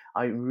to.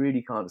 I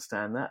really can't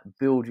stand that.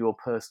 Build your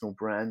personal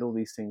brand. All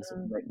these things that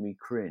mm. make me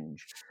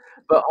cringe.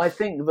 But I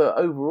think that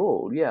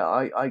overall, yeah,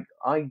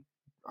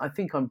 I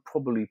think I'm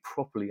probably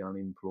properly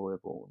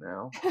unemployable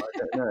now. I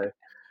don't know.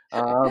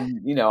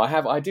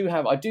 I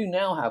do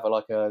now have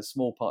like a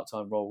small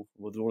part-time role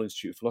with the Royal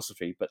Institute of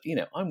Philosophy, but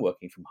I'm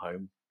working from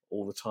home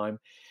all the time.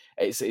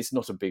 It's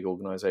not a big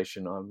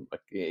organisation.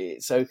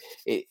 So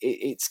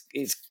it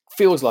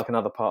feels like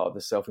another part of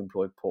the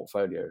self-employed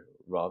portfolio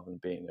rather than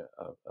being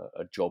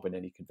a job in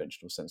any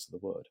conventional sense of the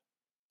word.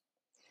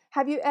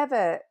 Have you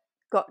ever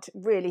got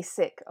really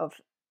sick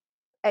of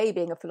A,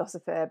 being a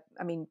philosopher,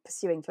 I mean,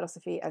 pursuing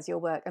philosophy as your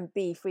work, and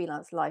B,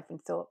 freelance life,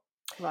 and thought,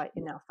 right,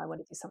 enough, I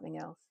want to do something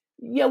else?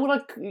 Yeah, well,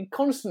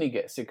 constantly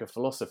get sick of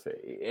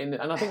philosophy, and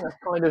I think that's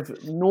kind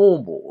of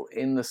normal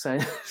in the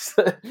sense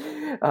that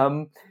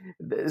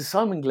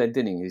Simon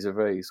Glendinning, who's a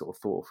very sort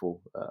of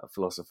thoughtful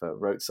philosopher,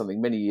 wrote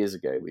something many years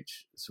ago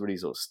which has really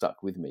sort of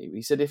stuck with me.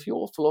 He said, if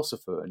you're a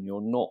philosopher and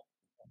you're not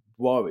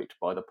worried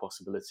by the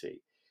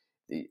possibility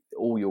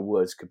all your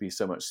words could be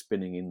so much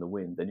spinning in the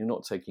wind, then you're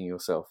not taking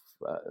yourself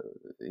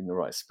in the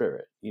right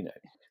spirit.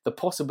 The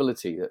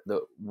possibility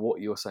that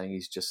what you're saying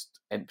is just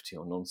empty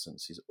or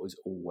nonsense is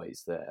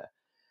always there.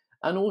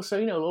 And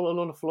also, a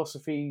lot of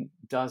philosophy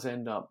does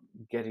end up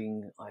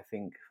getting, I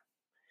think,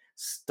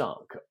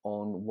 stuck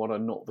on what are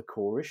not the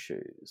core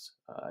issues.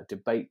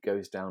 Debate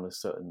goes down a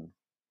certain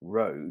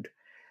road,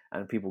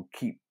 and people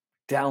keep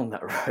down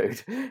that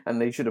road, and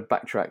they should have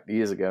backtracked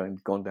years ago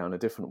and gone down a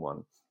different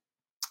one.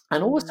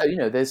 And also,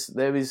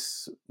 there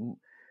is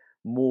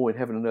more in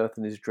heaven and earth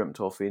than is dreamt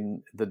of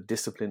in the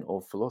discipline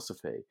of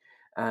philosophy.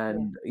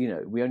 And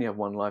we only have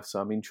one life, so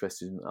I'm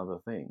interested in other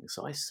things.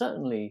 So I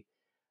certainly,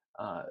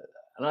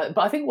 but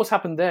I think what's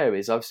happened there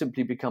is I've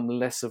simply become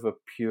less of a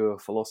pure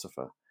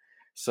philosopher.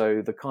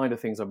 So the kind of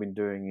things I've been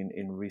doing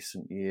in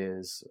recent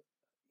years,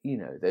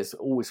 there's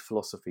always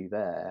philosophy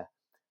there,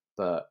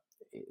 but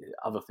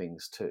other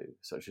things too,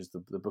 such as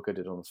the book I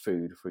did on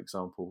food, for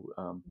example.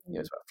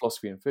 It's about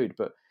philosophy and food,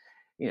 but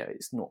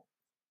it's not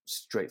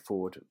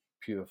straightforward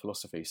pure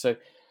philosophy. So,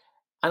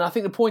 and I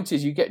think the point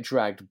is you get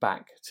dragged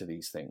back to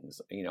these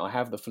things. I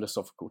have the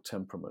philosophical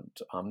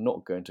temperament. I'm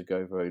not going to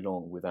go very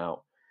long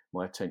without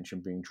my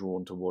attention being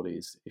drawn to what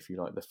is, if you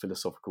like, the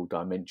philosophical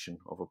dimension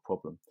of a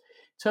problem.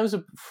 In terms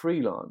of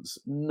freelance,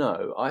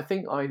 no. I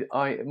think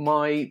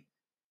my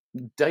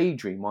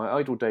daydream, my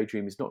idle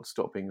daydream, is not to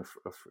stop being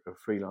a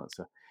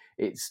freelancer.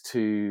 It's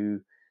to,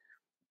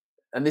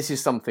 and this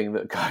is something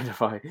that kind of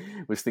I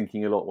was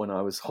thinking a lot when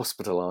I was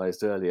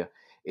hospitalized earlier.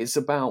 It's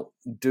about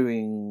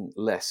doing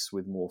less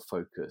with more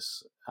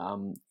focus.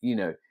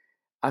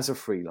 As a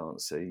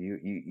freelancer,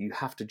 you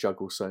have to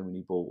juggle so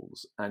many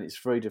balls, and it's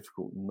very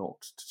difficult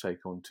not to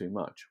take on too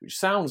much, which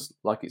sounds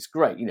like it's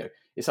great.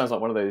 It sounds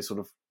like one of those sort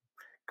of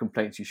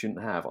complaints you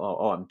shouldn't have.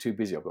 Oh, I'm too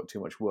busy, I've got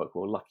too much work.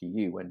 Well, lucky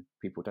you when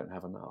people don't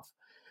have enough.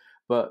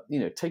 But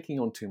taking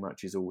on too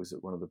much is always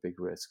one of the big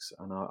risks,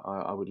 and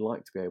I would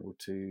like to be able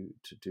to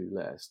do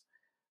less,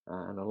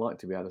 and I'd like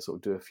to be able to sort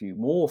of do a few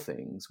more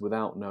things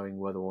without knowing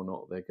whether or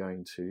not they're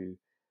going to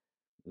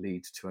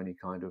lead to any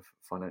kind of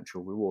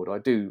financial reward. I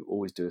do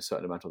always do a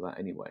certain amount of that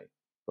anyway,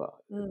 but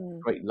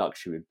great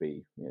luxury would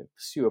be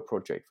pursue a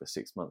project for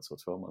 6 months or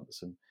 12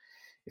 months, and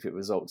if it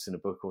results in a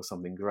book or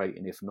something, great,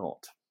 and if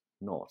not.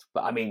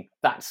 But I mean,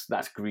 that's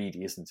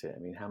greedy, isn't it? I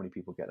mean, how many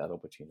people get that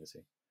opportunity?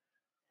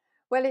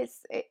 Well,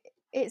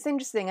 it's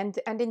interesting,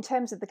 and in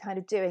terms of the kind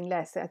of doing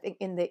less, I think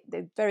in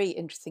the very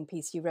interesting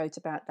piece you wrote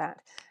about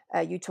that,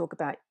 you talk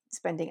about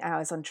spending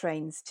hours on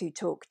trains to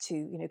talk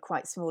to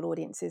quite small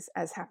audiences,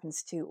 as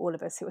happens to all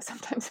of us who are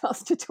sometimes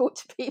asked to talk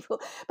to people.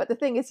 But the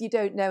thing is, you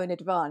don't know in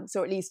advance,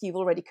 or at least you've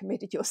already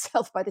committed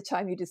yourself by the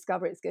time you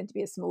discover it's going to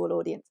be a small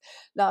audience.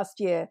 Last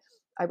year,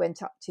 I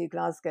went up to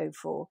Glasgow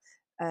for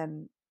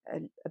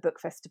a book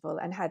festival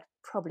and had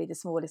probably the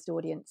smallest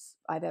audience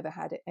I've ever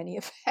had at any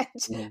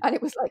event. And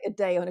it was like a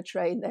day on a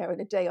train there and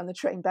a day on the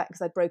train back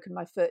because I'd broken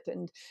my foot,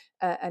 and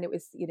it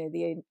was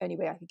the only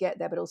way I could get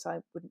there, but also I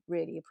wouldn't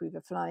really approve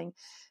of flying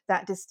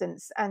that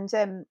distance. And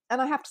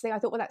I have to say, I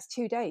thought, well, that's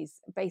 2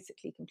 days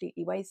basically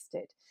completely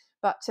wasted.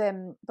 But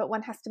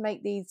one has to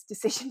make these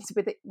decisions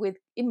with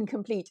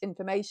incomplete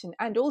information,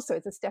 and also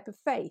it's a step of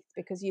faith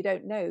because you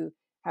don't know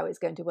how it's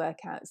going to work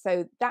out.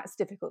 So that's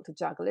difficult to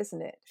juggle,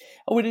 isn't it?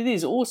 Oh, well, it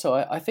is. Also,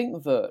 I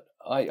think that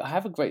I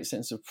have a great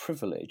sense of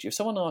privilege. If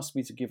someone asks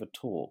me to give a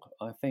talk,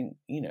 I think,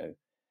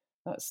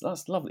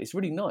 that's lovely. It's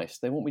really nice.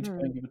 They want me to go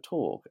and give a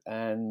talk,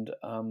 and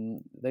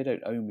they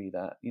don't owe me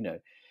that,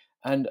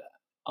 And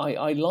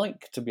I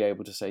like to be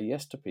able to say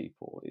yes to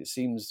people. It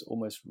seems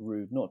almost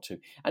rude not to.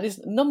 And it's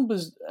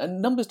numbers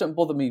don't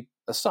bother me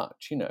as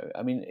such,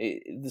 I mean,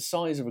 the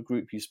size of a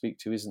group you speak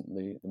to isn't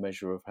the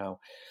measure of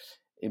how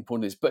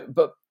important it is.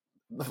 But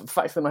the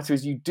fact of the matter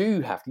is,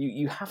 you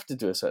have to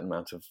do a certain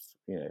amount of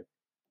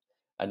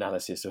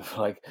analysis of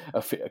like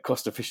a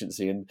cost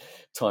efficiency and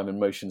time and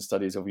motion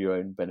studies of your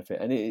own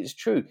benefit. And it is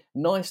true,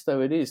 nice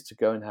though it is to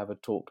go and have a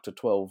talk to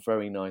 12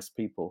 very nice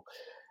people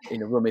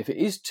in a room, if it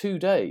is 2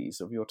 days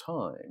of your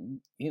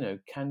time,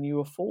 can you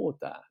afford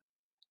that?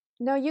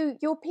 No,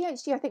 your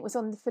PhD, I think, was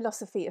on the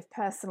philosophy of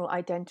personal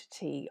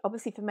identity.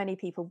 Obviously, for many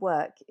people,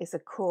 work is a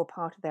core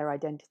part of their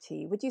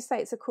identity. Would you say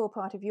it's a core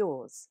part of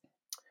yours?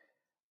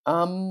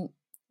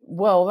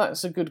 Well,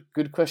 that's a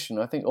good question.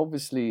 I think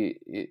obviously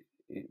it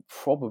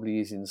probably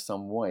is in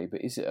some way,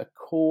 but is it a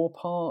core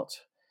part?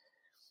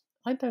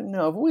 I don't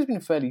know. I've always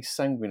been fairly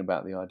sanguine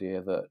about the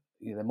idea that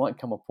there might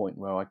come a point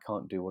where I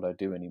can't do what I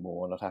do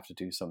anymore and I'd have to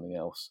do something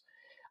else.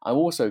 I'm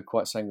also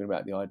quite sanguine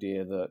about the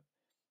idea that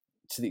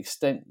to the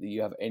extent that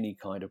you have any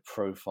kind of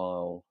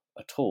profile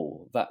at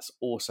all, that's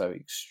also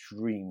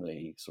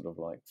extremely sort of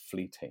like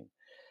fleeting.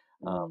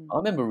 I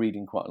remember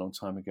reading quite a long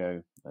time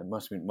ago, it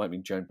might have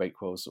been Joan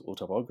Bakewell's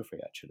autobiography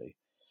actually.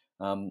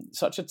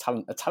 Such a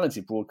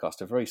talented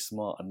broadcaster, very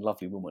smart and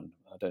lovely woman.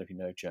 I don't know if you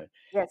know Joan.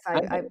 Yes,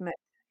 And I've met.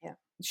 Yeah,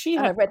 she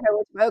and had, I've read her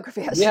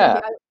autobiography. Actually, yeah,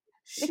 I think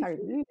she I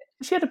reviewed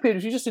she had a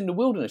period. She was just in the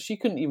wilderness. She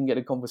couldn't even get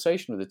a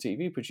conversation with a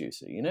TV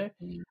producer, it.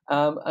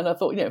 And I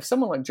thought, if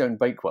someone like Joan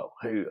Bakewell,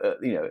 who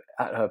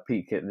at her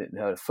peak, in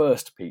her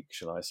first peak,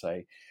 shall I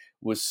say,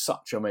 was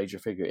such a major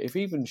figure, if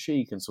even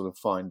she can sort of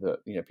find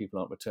that people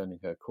aren't returning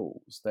her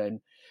calls,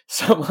 then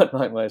someone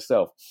like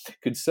myself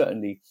could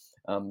certainly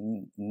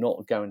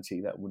not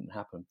guarantee that wouldn't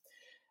happen.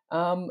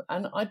 And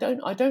I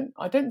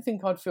don't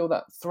think I'd feel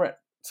that threat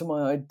to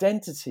my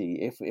identity,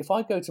 if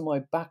I go to my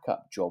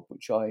backup job,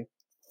 which I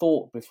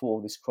thought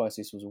before this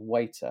crisis was a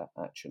waiter,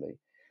 actually,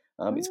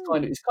 Mm, it's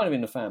kind of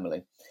in the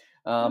family,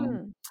 um,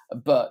 mm,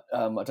 but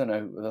I don't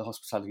know whether the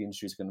hospitality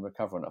industry is going to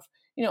recover enough.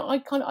 I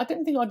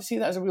don't think I'd see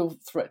that as a real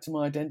threat to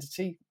my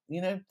identity.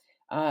 And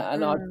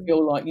I mm,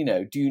 feel like,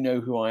 do you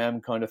know who I am,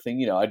 kind of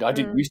thing. I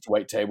didn't mm. used to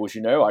wait tables.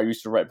 I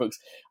used to write books.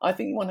 I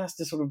think one has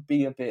to sort of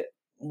be a bit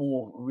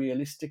more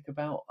realistic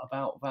about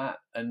that,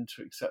 and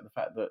to accept the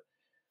fact that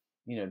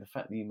the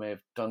fact that you may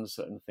have done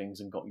certain things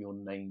and got your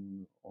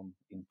name on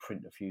in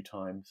print a few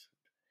times,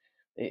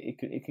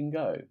 it can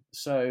go.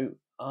 So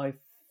I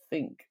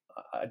think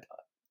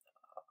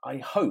I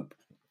hope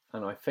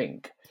and I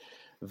think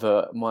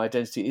that my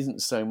identity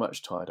isn't so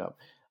much tied up.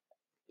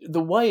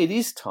 The way it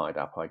is tied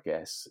up, I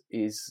guess,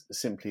 is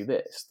simply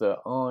this: that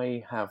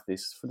I have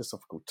this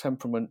philosophical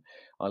temperament.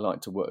 I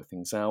like to work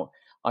things out.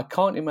 I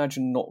can't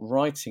imagine not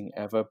writing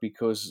ever,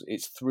 because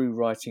it's through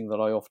writing that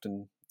I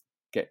often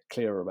get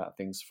clearer about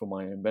things for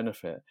my own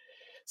benefit.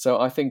 So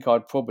I think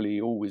I'd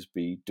probably always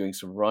be doing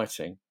some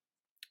writing.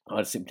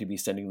 I'd simply be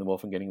sending them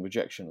off and getting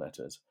rejection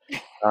letters.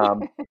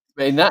 Um,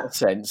 but in that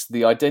sense,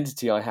 the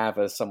identity I have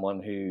as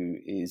someone who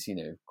is,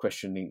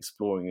 questioning,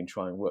 exploring, and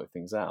trying to work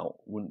things out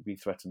wouldn't be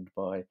threatened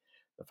by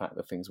the fact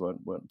that things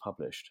weren't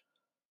published.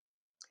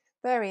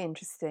 Very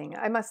interesting.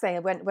 I must say,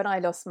 when I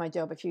lost my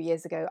job a few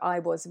years ago, I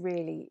was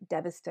really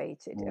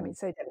devastated. I Mm. mean,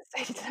 so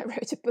devastated that I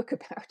wrote a book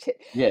about it.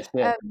 Yes,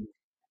 yes.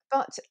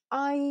 But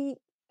I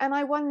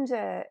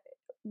wonder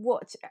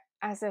what,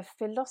 as a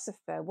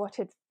philosopher, what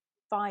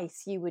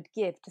advice you would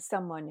give to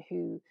someone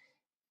who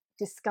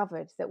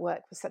discovered that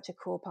work was such a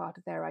core part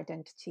of their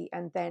identity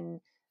and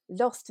then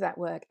lost that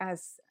work,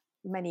 as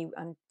many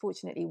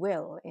unfortunately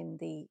will in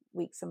the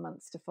weeks and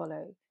months to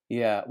follow.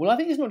 Yeah, well, I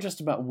think it's not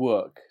just about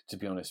work, to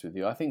be honest with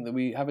you. I think that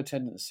we have a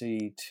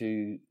tendency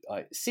to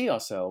see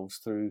ourselves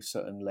through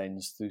certain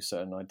lens, through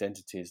certain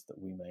identities that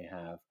we may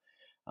have.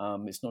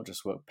 It's not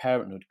just work.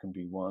 Parenthood can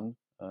be one,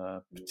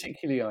 Mm.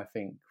 particularly I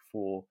think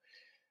for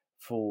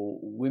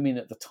women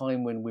at the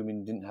time when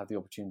women didn't have the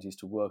opportunities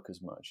to work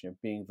as much.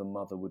 Being the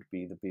mother would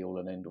be the be all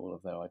and end all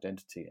of their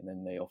identity, and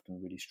then they often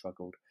really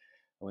struggled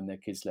when their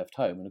kids left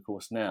home. And of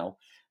course, now,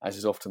 as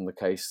is often the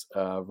case,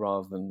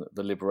 rather than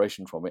the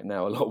liberation from it,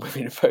 now a lot of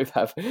women both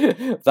have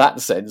that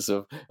sense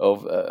of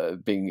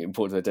being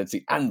important to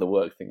identity and the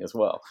work thing as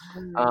well.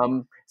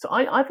 Mm. So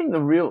I think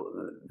the real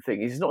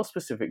thing is not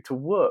specific to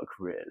work,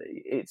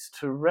 really. It's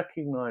to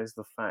recognise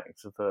the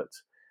fact that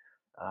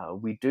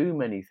we do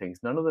many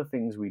things. None of the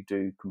things we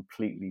do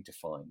completely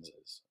defines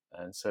us,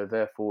 and so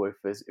therefore, if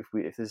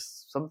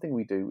there's something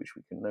we do which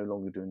we can no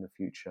longer do in the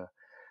future,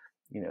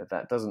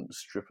 that doesn't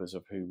strip us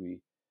of who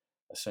we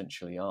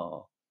essentially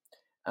are.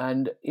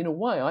 And in a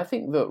way, I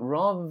think that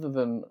rather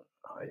than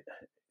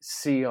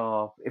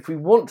if we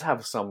want to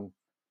have some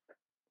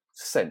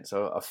sense,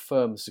 a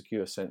firm,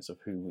 secure sense of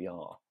who we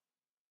are,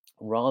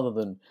 rather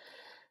than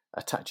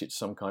attach it to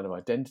some kind of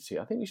identity,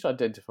 I think we should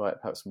identify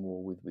it perhaps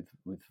more with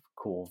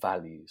core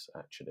values,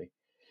 actually.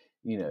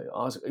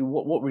 Ask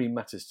what really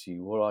matters to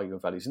you. What are your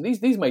values? And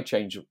these may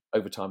change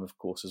over time, of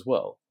course, as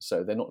well.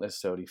 So they're not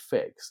necessarily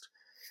fixed.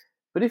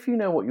 But if you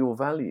know what your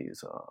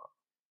values are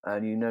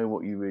and you know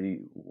what you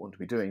really want to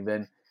be doing,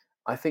 then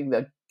I think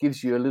that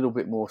gives you a little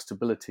bit more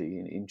stability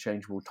in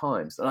changeable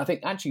times. And I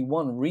think actually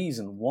one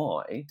reason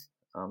why,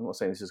 I'm not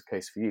saying this is the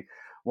case for you,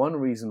 one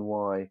reason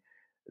why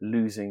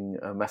losing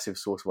a massive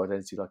source of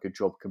identity like a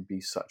job can be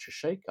such a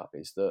shake-up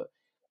is that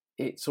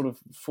it sort of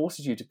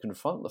forces you to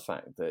confront the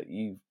fact that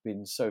you've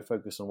been so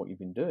focused on what you've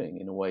been doing.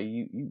 In a way,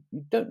 you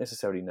don't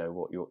necessarily know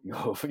what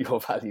your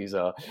values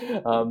are,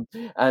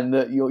 and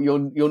that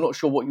you're not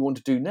sure what you want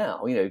to do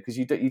now. Because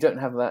you don't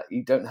have that,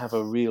 you don't have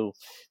a real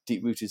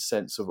deep rooted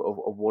sense of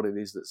what it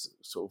is that's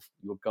sort of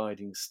your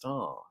guiding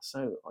star.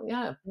 So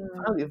yeah,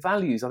 Mm.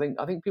 values. I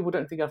think people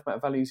don't think enough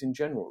about values in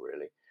general,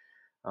 really.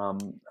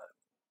 Um,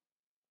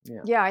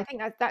 yeah. Yeah, I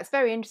think that's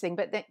very interesting.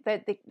 But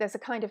there's a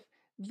kind of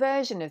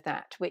version of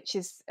that, which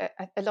is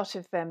a lot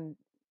of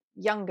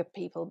younger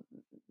people,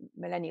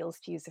 millennials,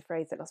 to use the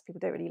phrase that lots of people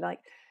don't really like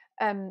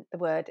the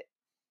word,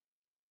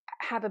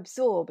 have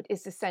absorbed,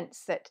 is the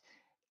sense that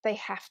they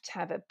have to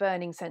have a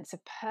burning sense of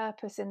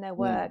purpose in their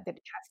work, Mm. that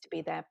it has to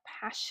be their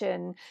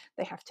passion,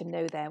 they have to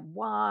know their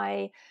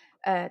why,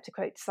 to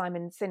quote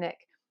Simon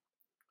Sinek.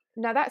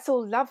 Now, that's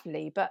all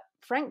lovely, but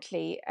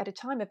frankly, at a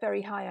time of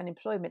very high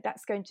unemployment,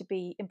 that's going to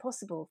be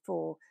impossible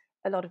for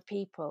a lot of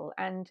people.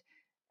 And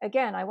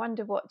again, I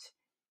wonder what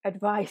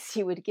advice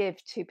you would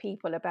give to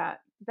people about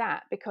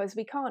that, because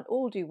we can't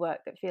all do work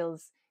that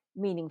feels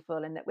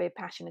meaningful and that we're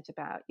passionate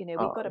about. We've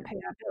got to Oh,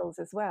 pay our bills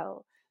as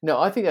well. no,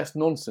 I think that's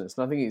nonsense,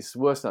 and I think it's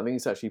worse than that. I think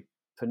it's actually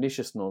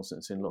pernicious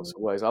nonsense in lots of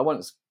Mm, ways. I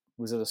once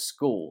was at a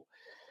school,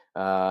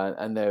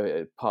 and they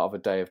were part of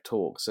a day of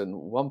talks, and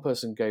one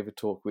person gave a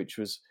talk which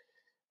was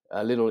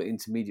a little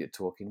intermediate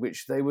talk, in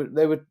which they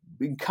were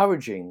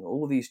encouraging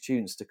all these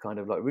students to kind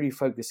of like really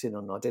focus in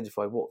on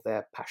identify what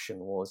their passion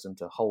was and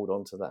to hold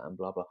on to that and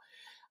blah blah.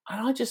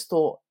 And I just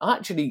thought,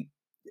 actually,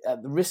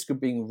 at the risk of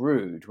being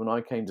rude, when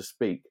I came to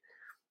speak,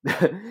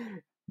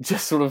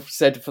 just sort of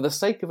said, for the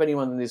sake of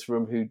anyone in this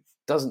room who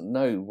doesn't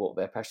know what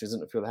their passion is,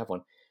 doesn't feel they have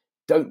one,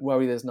 don't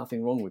worry, there's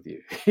nothing wrong with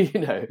you.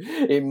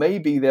 It may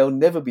be there'll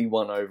never be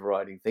one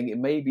overriding thing. It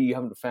may be you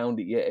haven't found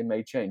it yet. It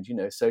may change,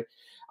 So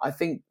I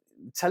think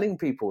telling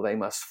people they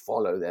must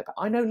follow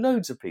I know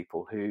loads of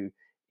people who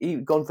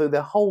have gone through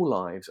their whole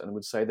lives and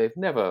would say they've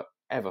never,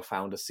 ever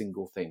found a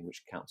single thing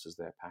which counts as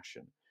their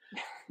passion.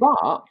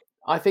 But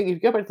I think if you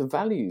go back to the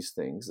values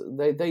things,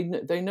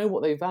 they know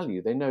what they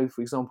value. They know,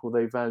 for example,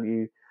 they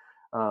value,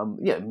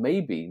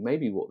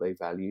 maybe what they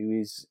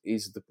value is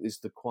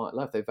the quiet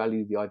life. They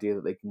value the idea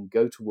that they can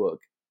go to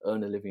work,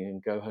 earn a living,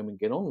 and go home and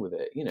get on with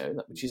it.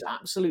 Which is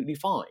absolutely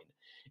fine.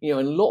 And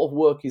a lot of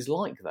work is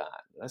like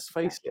that. Let's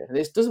face it. And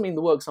this doesn't mean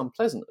the work's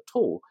unpleasant at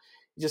all.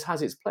 It just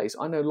has its place.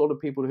 I know a lot of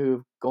people who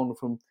have gone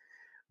from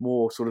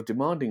more sort of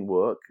demanding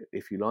work,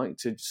 if you like,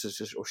 to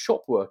just or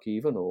shop work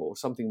even, or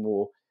something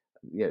more,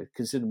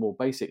 considered more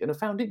basic, and have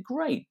found it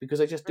great because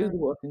they just do the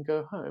work and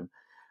go home.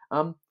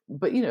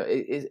 But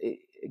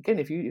again,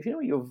 if you know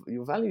what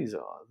your values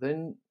are,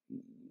 then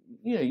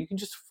you can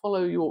just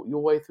follow your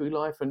way through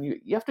life, and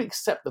you have to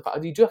accept the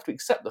fact. You do have to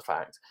accept the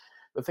fact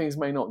that things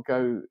may not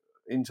go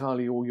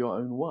entirely all your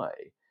own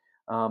way.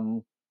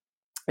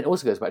 It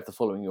also goes back to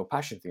following your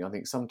passion thing. I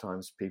think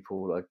sometimes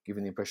people are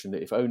given the impression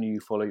that if only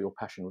you follow your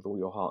passion with all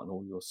your heart and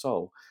all your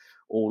soul,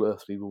 all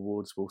earthly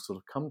rewards will sort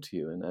of come to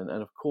you. And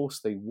of course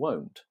they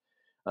won't.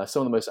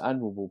 Some of the most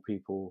admirable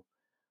people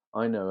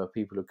I know are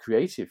people who are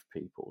creative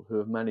people who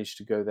have managed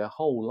to go their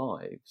whole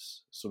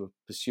lives sort of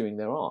pursuing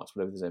their art,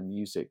 whatever it is, their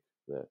music,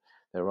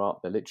 their art,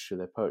 their literature,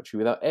 their poetry,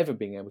 without ever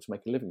being able to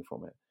make a living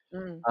from it.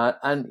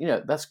 And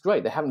that's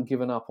great. They haven't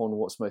given up on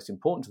what's most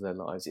important to their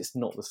lives. It's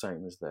not the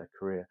same as their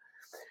career.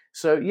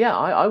 So yeah,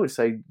 I would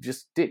say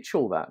just ditch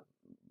all that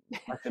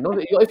passion.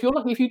 If you're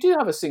lucky, if you do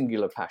have a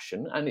singular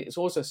passion, and it's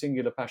also a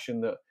singular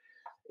passion that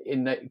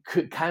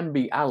can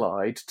be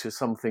allied to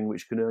something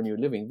which can earn you a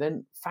living,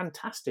 then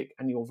fantastic,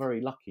 and you're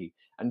very lucky.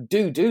 And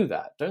do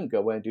that. Don't go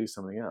away and do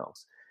something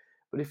else.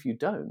 But if you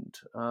don't,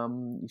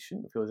 you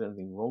shouldn't feel there's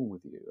anything wrong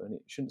with you, and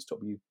it shouldn't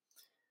stop you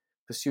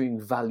pursuing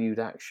valued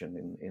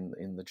action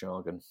in the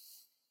jargon.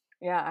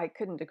 Yeah, I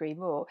couldn't agree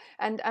more.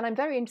 And I'm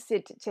very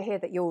interested to hear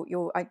that you're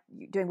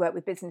doing work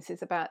with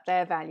businesses about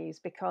their values,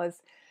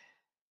 because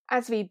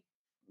as we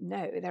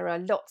know, there are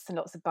lots and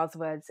lots of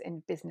buzzwords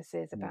in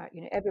businesses about,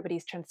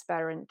 everybody's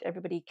transparent,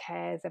 everybody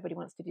cares, everybody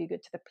wants to do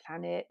good to the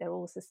planet, they're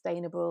all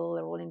sustainable,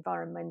 they're all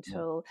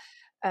environmental,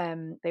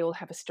 they all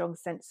have a strong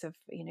sense of,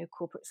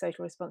 corporate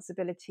social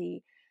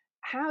responsibility.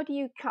 How do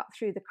you cut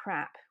through the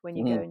crap when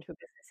you go into a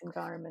business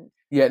environment?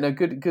 Yeah, no,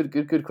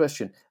 good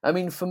question. I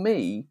mean, for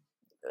me,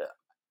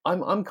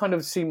 I'm kind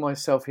of seeing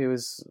myself here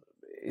as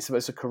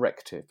it's a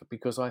corrective,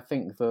 because I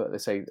think that,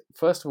 let's say,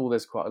 first of all,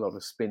 there's quite a lot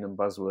of spin and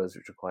buzzwords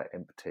which are quite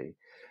empty,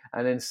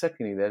 and then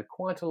secondly, there are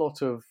quite a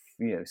lot of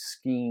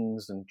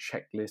schemes and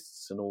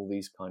checklists and all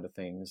these kind of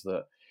things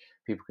that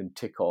people can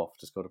tick off,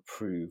 just got to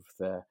prove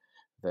their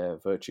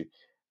virtue.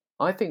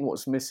 I think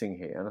what's missing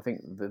here, and I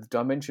think the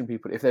dimension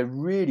people, if they're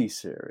really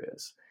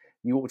serious,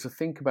 you ought to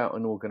think about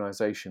an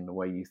organization the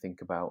way you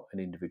think about an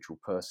individual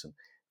person.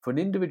 For an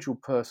individual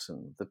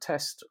person, the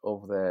test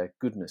of their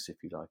goodness, if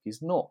you like,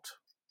 is not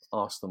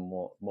ask them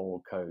what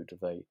moral code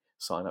they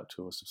sign up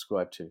to or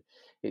subscribe to.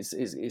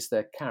 It's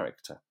their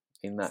character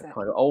in that Exactly.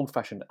 kind of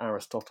old-fashioned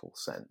Aristotle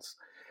sense.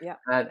 Yeah.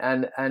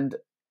 And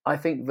I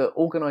think that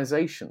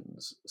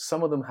organizations,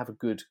 some of them have a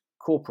good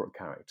corporate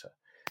character.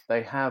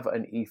 They have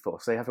an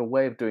ethos. They have a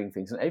way of doing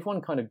things, and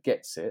everyone kind of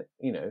gets it.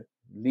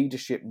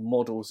 Leadership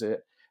models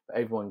it, but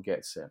everyone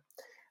gets it.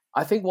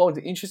 I think one of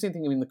the interesting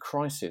thing in the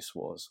crisis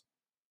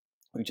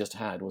we just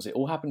had was it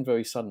all happened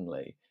very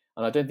suddenly,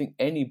 and I don't think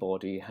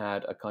anybody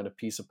had a kind of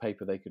piece of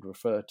paper they could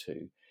refer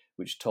to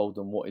which told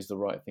them what is the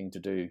right thing to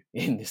do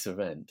in this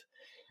event.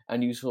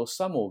 And you saw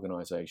some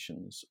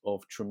organizations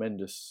of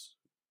tremendous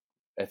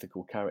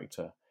ethical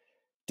character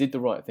did the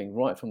right thing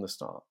right from the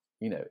start.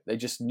 They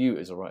just knew it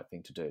was the right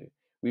thing to do.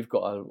 We've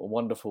got a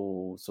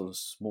wonderful sort of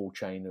small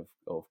chain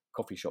of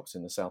coffee shops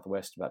in the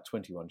southwest, about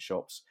 21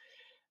 shops,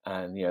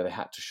 and they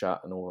had to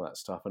shut and all that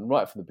stuff. And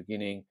right from the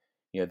beginning,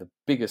 the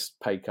biggest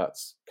pay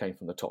cuts came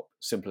from the top.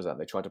 Simple as that.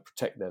 They tried to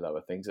protect their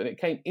lower things, and it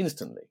came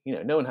instantly.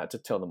 No one had to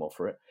tell them off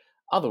for it.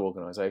 Other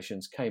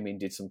organisations came in,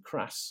 did some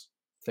crass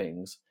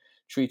things,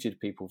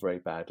 treated people very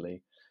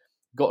badly,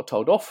 got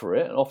told off for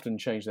it, and often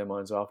changed their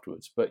minds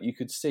afterwards. But you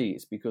could see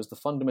it's because the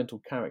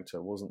fundamental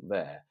character wasn't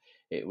there.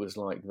 It was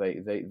like they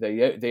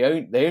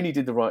only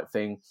did the right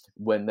thing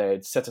when they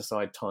had set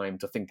aside time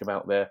to think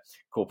about their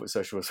corporate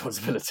social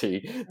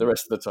responsibility. The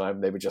rest of the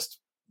time they were just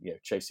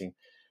chasing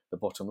the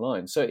bottom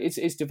line. So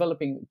it's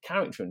developing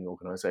character in the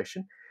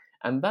organisation,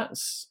 and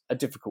that's a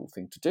difficult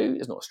thing to do.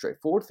 It's not a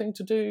straightforward thing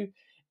to do.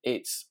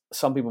 It's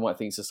some people might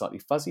think it's a slightly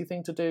fuzzy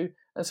thing to do,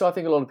 and so I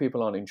think a lot of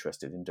people aren't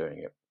interested in doing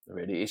it.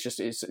 Really,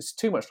 it's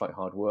too much like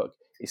hard work.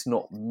 It's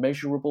not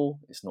measurable.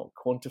 It's not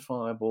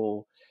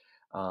quantifiable,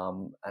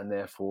 and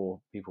therefore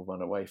people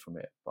run away from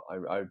it. But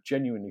I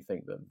genuinely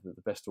think that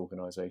the best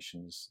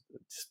organisations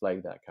display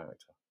that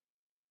character.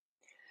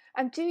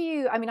 And do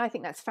you, I mean, I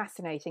think that's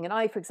fascinating. And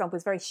I, for example,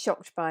 was very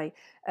shocked by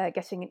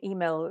getting an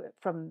email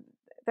from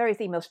various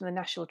emails from the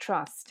National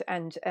Trust.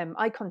 And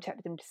I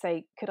contacted them to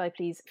say, could I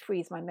please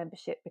freeze my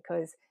membership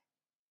because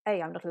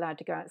A, I'm not allowed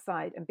to go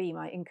outside, and B,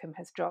 my income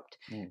has dropped.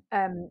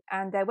 Mm.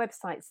 And their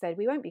website said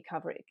we won't be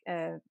covering,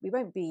 we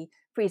won't be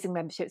freezing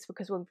memberships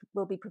because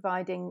we'll be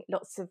providing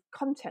lots of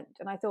content.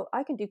 And I thought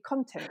I can do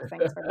content,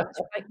 thanks very much,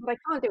 but what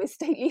I can't do is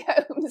stately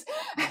homes.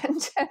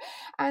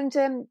 And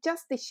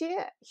just the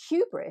sheer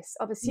hubris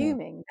of Mm.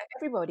 assuming that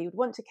everybody would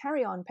want to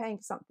carry on paying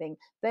for something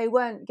they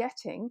weren't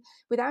getting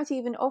without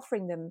even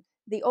offering them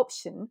the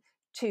option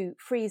to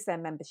freeze their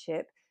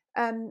membership.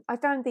 I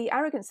found the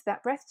arrogance of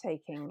that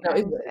breathtaking, Now,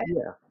 and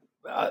yeah,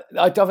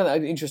 I find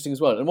that interesting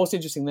as well. And what's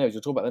interesting there is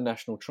you're talking about the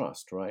National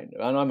Trust, right?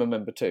 And I'm a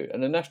member too.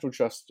 And the National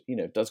Trust,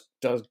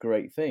 does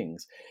great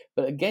things.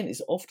 But again,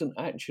 it's often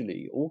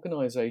actually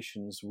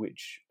organisations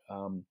which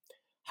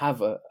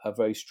have a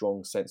very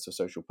strong sense of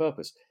social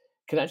purpose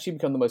can actually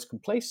become the most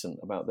complacent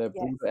about their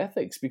yes, broader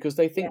ethics because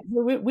they think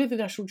yes, we're the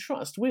National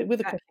Trust, we're the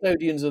exactly.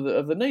 custodians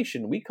of the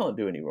nation. We can't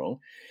do any wrong.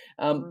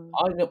 Mm,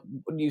 I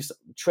knew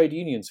trade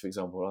unions, for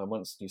example. I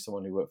once knew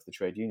someone who worked for the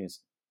trade unions.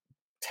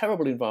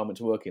 Terrible environment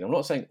to work in. I'm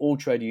not saying all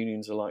trade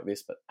unions are like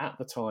this, but at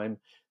the time,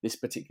 this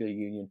particular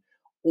union,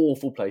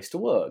 awful place to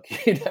work,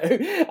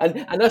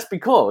 and that's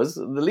because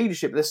the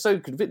leadership, they're so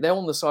convinced, they're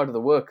on the side of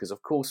the workers.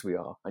 Of course we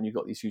are, and you've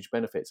got these huge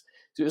benefits.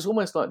 So it's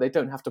almost like they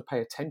don't have to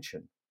pay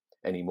attention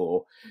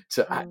anymore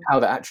to mm. how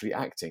they're actually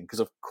acting, because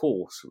of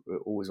course we're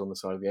always on the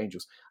side of the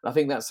angels. And I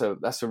think that's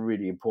a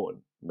really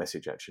important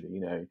message. Actually,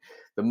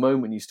 the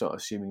moment you start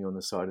assuming you're on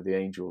the side of the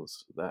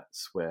angels,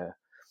 that's where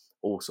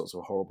all sorts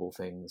of horrible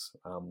things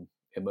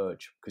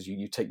emerge because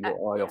you take your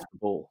eye off Yeah, the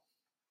ball.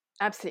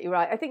 absolutely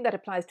right. I think that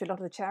applies to a lot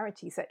of the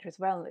charity sector as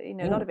well. A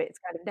lot Mm. of it's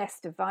kind of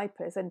nest of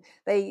vipers, and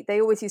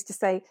they always used to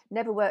say,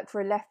 "Never work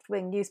for a left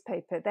wing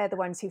newspaper. They're the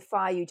ones who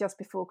fire you just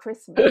before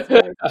Christmas."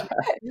 Whereas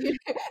the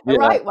Yeah.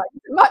 right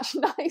ones are much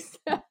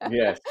nicer.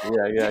 Yes.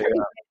 Yeah. Yeah. Very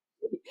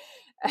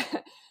Yeah.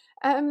 messy.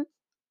 um,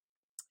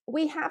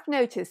 we have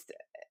noticed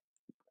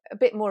a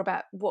bit more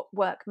about what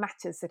work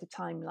matters at a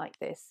time like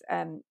this.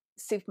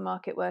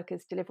 Supermarket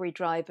workers, delivery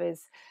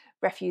drivers,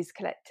 refuse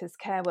collectors,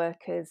 care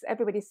workers,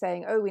 everybody's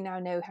saying, oh, we now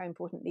know how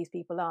important these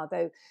people are,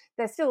 though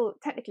they're still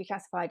technically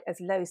classified as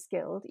low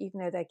skilled, even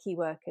though they're key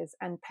workers,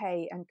 and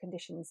pay and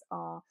conditions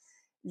are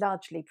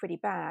largely pretty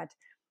bad.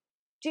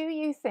 Do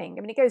you think,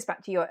 I mean, it goes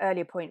back to your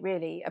earlier point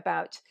really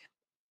about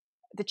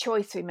the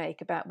choice we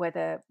make about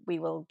whether we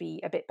will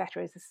be a bit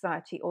better as a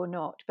society or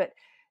not, but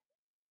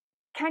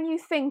can you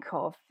think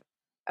of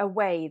a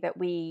way that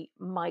we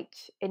might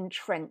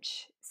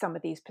entrench some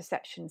of these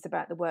perceptions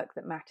about the work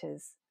that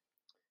matters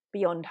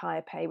beyond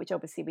higher pay, which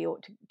obviously we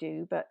ought to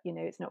do, but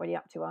it's not really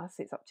up to us,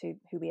 it's up to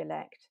who we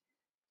elect.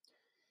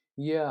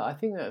 Yeah, I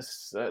think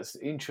that's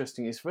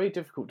interesting. It's very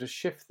difficult to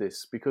shift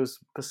this because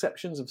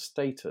perceptions of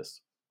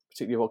status,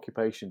 particularly of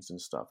occupations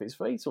and stuff, it's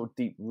very sort of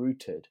deep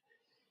rooted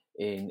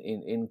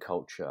in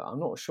culture. I'm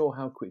not sure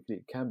how quickly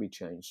it can be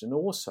changed, and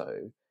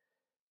also,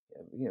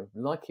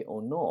 like it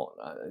or not,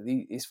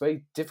 it's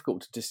very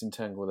difficult to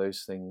disentangle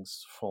those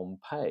things from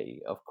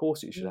pay. Of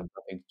course, it should have Mm,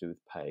 nothing to do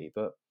with pay,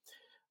 but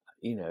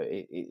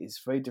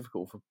it's very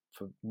difficult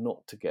for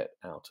not to get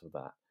out of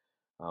that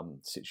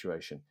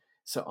situation.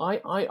 So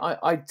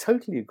I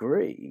totally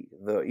agree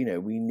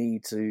that we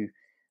need to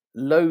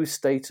low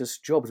status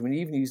jobs. I mean,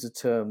 even use the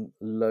term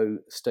low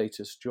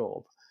status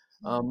job.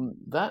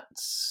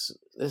 That's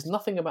there's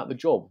nothing about the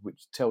job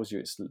which tells you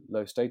it's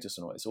low status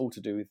or not. It's all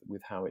to do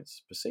with how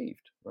it's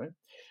perceived, right?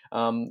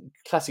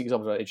 Classic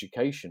example of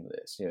education.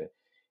 This,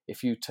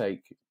 if you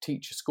take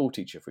school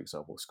teacher, for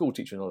example, school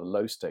teacher is not a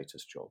low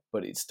status job,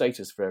 but its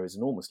status varies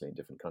enormously in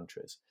different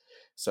countries.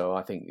 So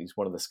I think it's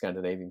one of the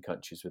Scandinavian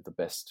countries with the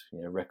best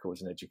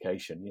records in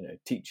education.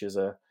 Teachers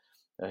are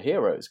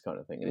heroes kind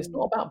of thing, and it's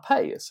not mm, about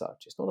pay as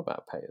such. It's not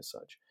about pay as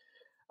such.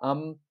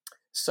 Um,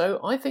 so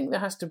I think there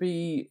has to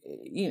be,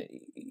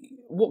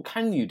 what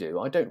can you do?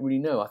 I don't really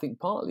know. I think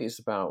partly it's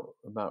about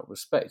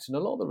respect, and a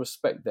lot of the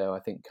respect there,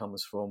 I think,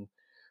 comes from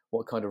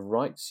what kind of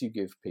rights you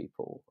give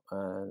people,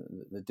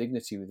 the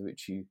dignity with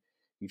which you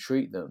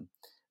treat them,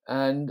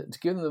 and to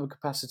give them the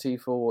capacity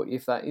for,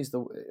 if that is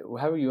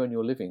how you earn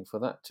your living, for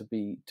that to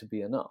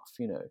be enough.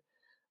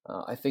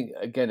 I think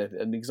again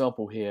an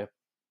example here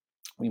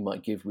we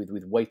might give with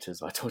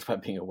waiters. I talked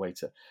about being a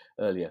waiter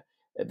earlier.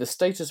 The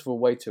status of a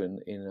waiter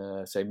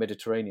in say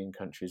Mediterranean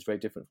countries is very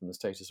different from the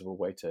status of a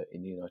waiter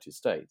in the United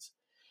States,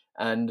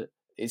 and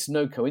it's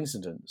no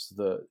coincidence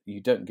that you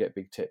don't get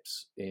big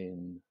tips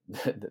in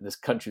the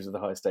countries of the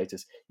high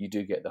status. You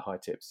do get the high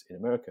tips in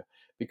America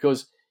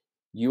because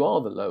you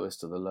are the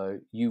lowest of the low.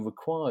 You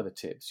require the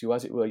tips. You,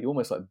 as it were, you're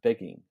almost like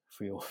begging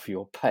for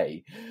your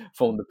pay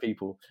from the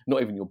people,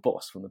 not even your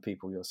boss, from the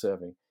people you're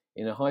serving.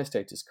 In a high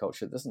status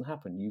culture, it doesn't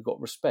happen. You got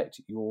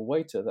respect. You're a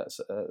waiter. That's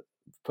a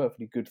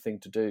perfectly good thing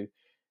to do,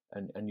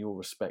 and you're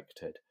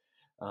respected.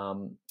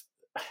 Um,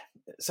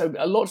 so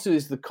a lot to do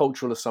is the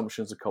cultural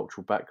assumptions, the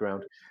cultural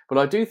background. But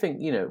I do think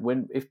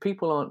if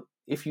people aren't,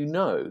 if you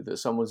know that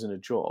someone's in a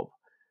job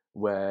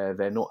where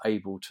they're not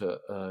able to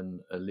earn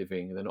a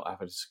living, they're not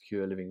able to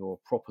secure a living or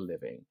a proper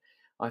living,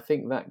 I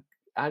think that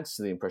adds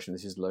to the impression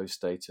this is low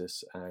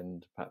status,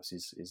 and perhaps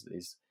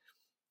is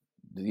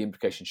the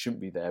implication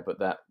shouldn't be there, but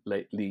that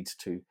leads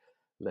to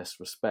less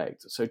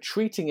respect. So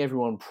treating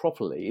everyone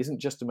properly isn't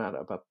just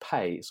about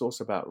pay; it's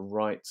also about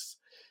rights,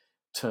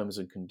 terms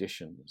and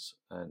conditions,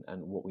 and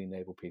what we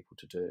enable people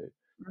to do.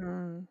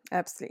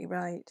 Absolutely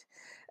right.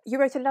 You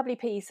wrote a lovely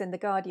piece in The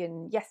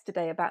Guardian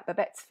yesterday about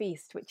Babette's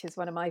Feast, which is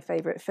one of my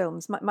favourite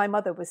films. My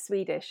mother was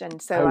Swedish, and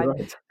so Oh, I'm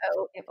right.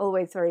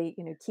 always very,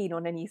 keen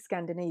on any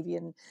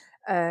Scandinavian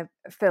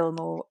film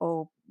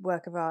or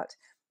work of art.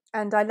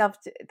 And I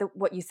loved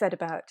what you said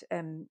about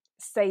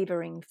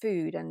savouring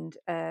food and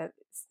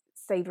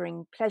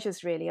savouring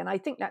pleasures, really. And I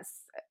think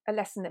that's a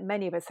lesson that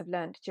many of us have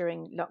learned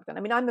during lockdown. I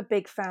mean, I'm a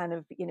big fan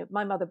of,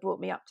 my mother brought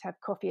me up to have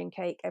coffee and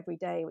cake every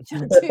day, which I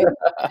do.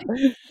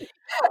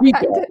 You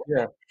and, get,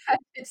 yeah.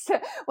 it's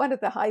one of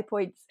the high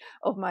points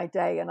of my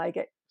day, and I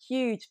get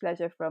huge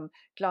pleasure from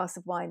glass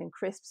of wine and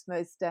crisps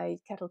most days,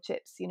 kettle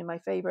chips, my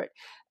favorite.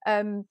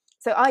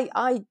 So I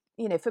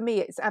for me,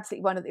 it's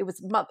absolutely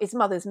it's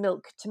mother's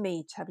milk to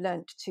me to have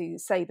learnt to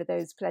savor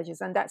those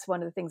pleasures, and that's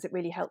one of the things that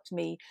really helped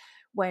me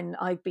when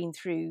I've been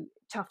through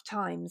tough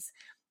times.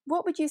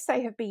 What would you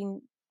say have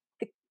been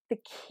the, the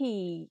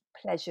key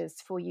pleasures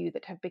for you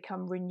that have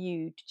become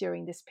renewed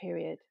during this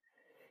period?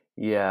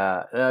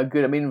 Yeah,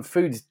 good. I mean,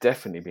 food's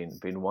definitely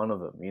been one of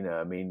them.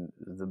 I mean,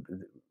 the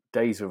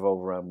days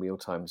revolve around meal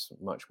times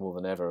much more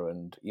than ever,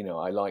 and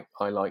I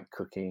like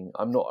cooking.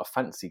 I'm not a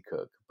fancy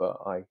cook, but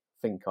I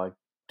think I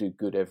do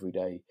good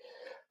everyday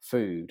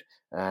food.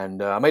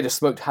 And I made a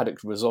smoked haddock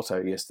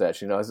risotto yesterday.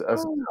 Actually,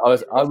 Oh,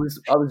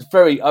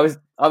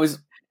 I was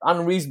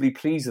unreasonably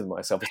pleased with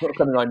myself. It's not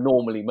something I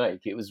normally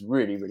make. It was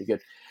really really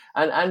good,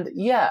 and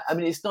yeah, I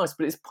mean, it's nice,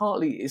 but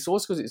it's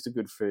also because it's a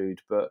good food,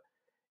 but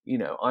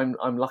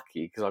I'm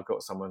lucky because I've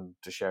got someone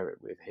to share it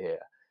with here,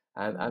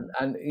 and and mm,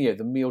 and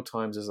the meal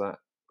times is that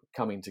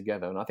coming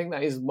together, and I think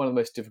that is one of the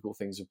most difficult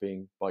things of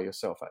being by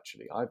yourself.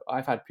 Actually,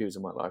 I've had periods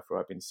in my life where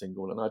I've been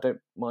single, and I don't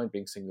mind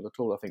being single at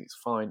all. I think it's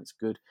fine, it's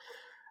good,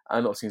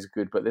 and lots of things are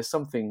good, but there's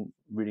something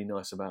really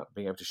nice about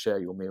being able to share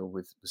your meal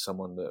with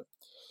someone that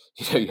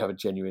you have a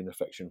genuine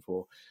affection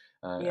for,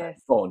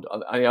 yes. bond.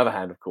 On the other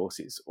hand, of course,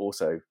 it's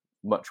also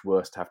much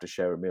worse to have to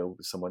share a meal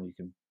with someone you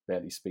can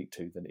barely speak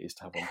to than it is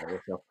to have one by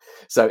yourself.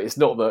 So it's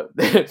not that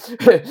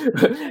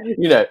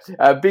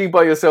being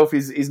by yourself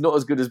is not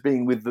as good as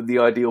being with the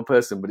ideal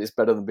person, but it's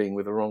better than being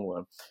with the wrong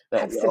one.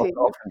 That Absolutely.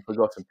 often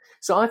forgotten.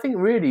 So I think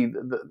really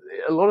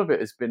a lot of it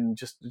has been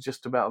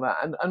just about that,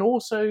 and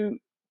also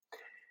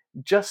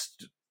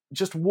just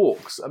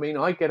walks. I mean,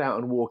 I get out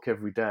and walk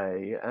every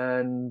day,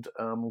 and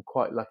I'm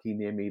quite lucky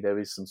near me there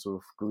is some sort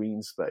of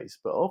green space.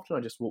 But often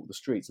I just walk the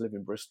streets. I live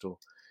in Bristol,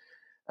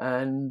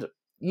 and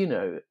you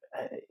know,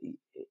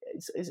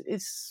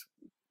 it's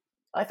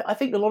I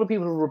think a lot of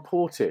people have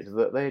reported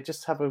that they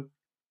just have a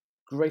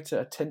greater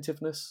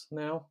attentiveness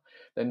now.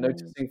 They're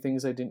Mm, noticing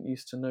things they didn't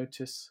used to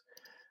notice.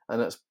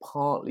 And that's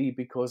partly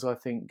because I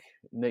think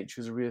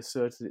nature's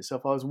reasserted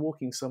itself. I was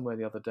walking somewhere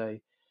the other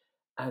day,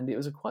 and it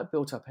was a quite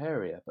built up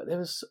area, but there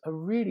was a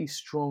really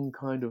strong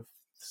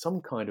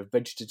some kind of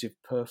vegetative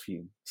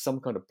perfume, some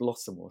kind of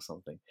blossom or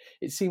something.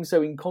 It seemed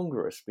so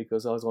incongruous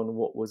because I was on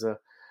what was a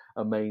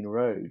main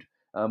road.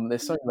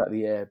 There's something about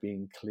the air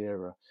being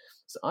clearer.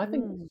 So I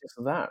think it's mm,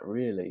 just that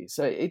really.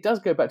 So it does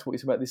go back to what you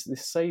said about this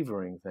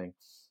savouring thing.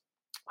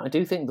 I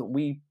do think that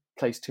we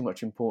place too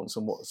much importance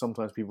on what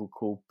sometimes people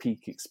call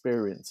peak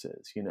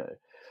experiences.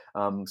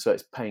 So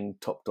it's paying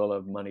top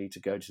dollar money to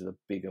go to the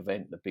big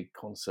event, the big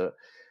concert,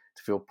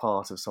 to feel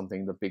part of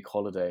something, the big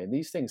holiday. And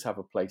these things have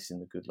a place in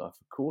the good life,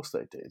 of course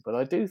they do. But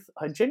I do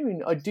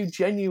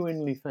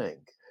genuinely think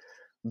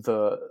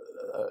the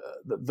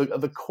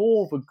the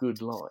core of a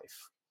good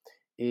life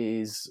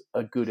is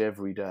a good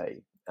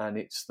everyday, and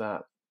it's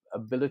that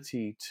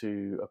ability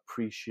to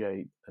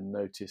appreciate and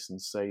notice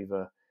and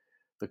savor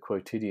the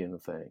quotidian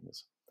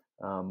things.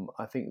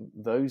 I think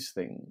those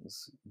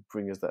things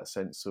bring us that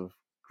sense of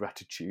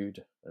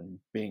gratitude and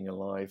being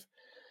alive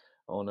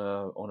on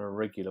a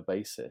regular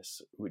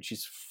basis, which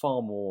is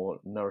far more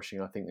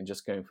nourishing, I think, than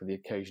just going for the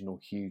occasional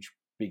huge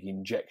big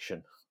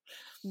injection.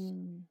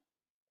 mm,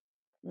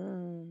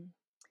 mm.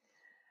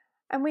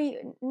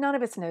 And none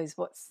of us knows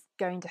what's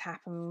going to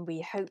happen.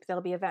 We hope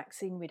there'll be a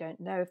vaccine. We don't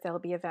know if there'll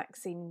be a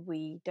vaccine.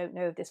 We don't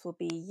know if this will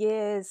be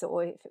years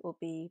or if it will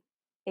be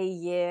a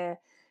year.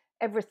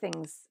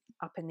 Everything's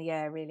up in the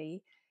air,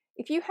 really.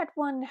 If you had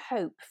one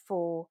hope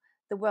for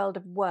the world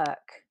of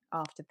work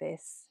after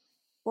this,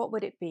 what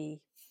would it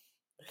be?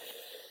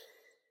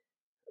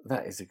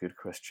 That is a good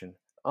question.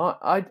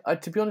 I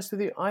to be honest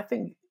with you, I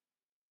think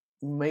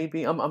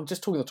maybe I'm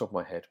just talking off the top of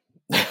my head.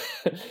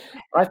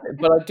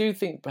 But I do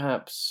think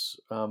perhaps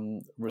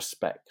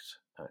respect.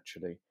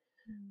 Actually,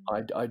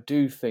 Mm, I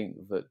do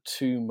think that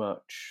too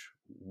much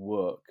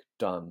work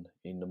done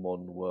in the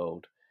modern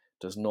world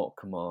does not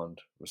command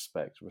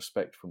respect.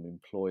 Respect from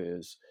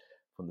employers,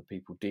 from the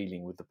people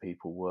dealing with the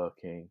people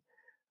working,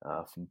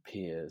 from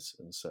peers,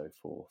 and so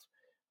forth.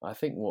 I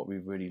think what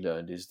we've really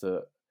learned is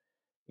that,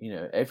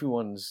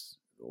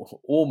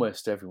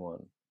 almost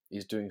everyone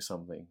is doing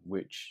something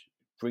which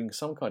brings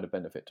some kind of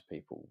benefit to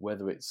people,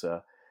 whether it's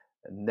an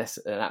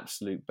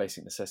absolute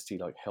basic necessity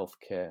like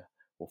healthcare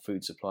or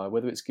food supply,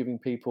 whether it's giving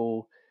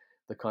people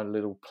the kind of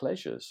little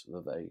pleasures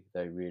that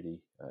they really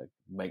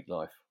make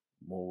life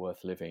more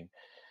worth living.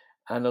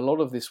 And a lot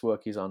of this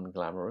work is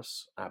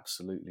unglamorous,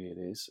 absolutely it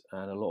is,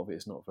 and a lot of it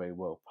is not very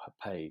well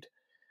paid.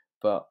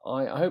 But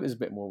I hope there's a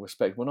bit more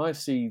respect. When I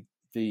see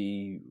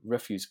the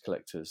refuse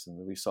collectors and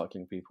the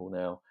recycling people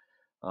now,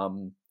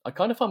 I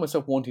kind of find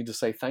myself wanting to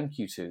say thank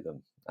you to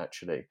them,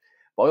 actually.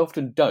 But I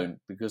often don't,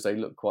 because they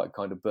look quite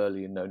kind of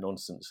burly and no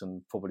nonsense,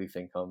 and probably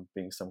think I'm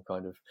being some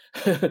kind of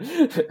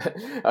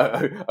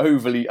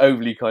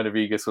overly kind of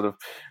eager sort of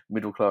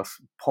middle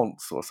class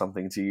ponce or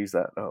something, to use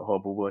that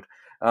horrible word.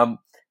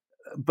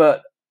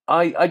 But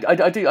I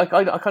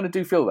kind of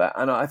do feel that,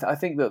 and I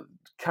think that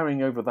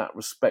carrying over that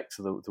respect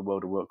to the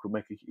world of work would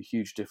make a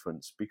huge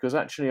difference, because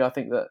actually I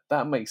think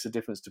that makes a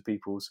difference to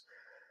people's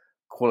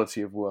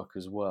quality of work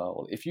as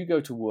well. If you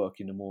go to work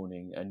in the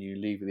morning and you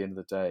leave at the end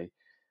of the day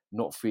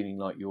not feeling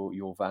like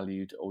you're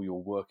valued, or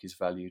your work is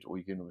valued, or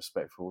you're given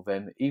respectful,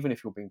 then even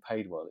if you're being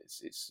paid well,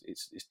 it's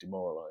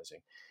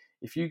demoralizing.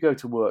 If you go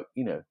to work,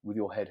 with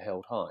your head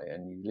held high,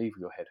 and you leave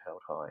with your head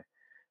held high,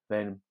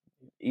 then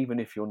even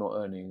if you're not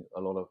earning a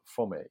lot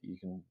from it, you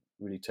can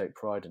really take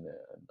pride in it.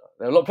 And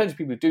there are plenty of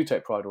people who do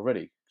take pride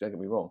already, don't get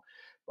me wrong,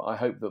 but I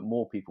hope that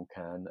more people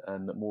can,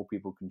 and that more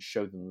people can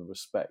show them the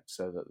respect,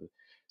 so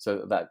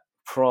that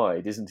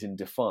pride isn't in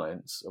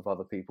defiance of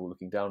other people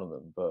looking down on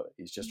them, but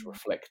is just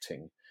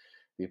reflecting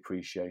the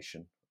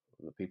appreciation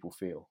that people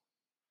feel.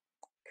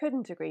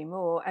 Couldn't agree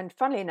more. And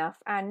funnily enough,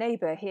 our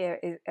neighbour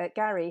here,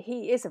 Gary,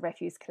 he is a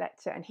refuse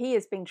collector, and he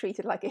is being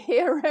treated like a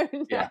hero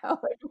Yeah, now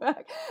at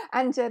work.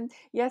 And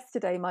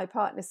yesterday, my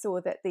partner saw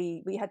that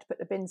we had to put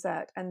the bins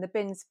out, and the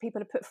bins,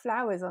 people have put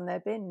flowers on their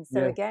bins.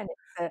 So yeah, again,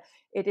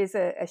 it is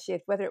a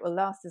shift. Whether it will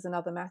last is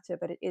another matter,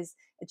 but it is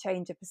a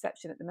change of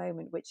perception at the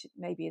moment, which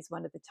maybe is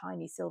one of the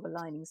tiny silver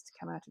linings to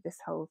come out of this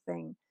whole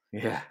thing.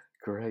 yeah.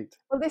 Great.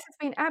 Well, this has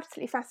been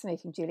absolutely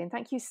fascinating, Julian.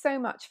 Thank you so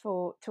much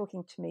for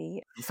talking to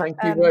me. Thank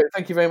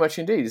you very much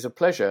indeed. It's a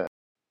pleasure.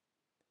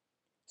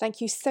 Thank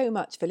you so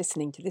much for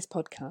listening to this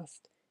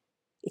podcast.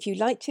 If you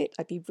liked it,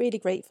 I'd be really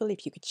grateful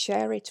if you could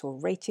share it or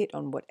rate it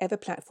on whatever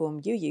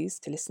platform you use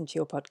to listen to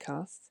your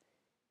podcasts.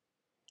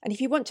 And if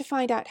you want to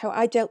find out how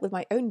I dealt with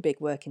my own big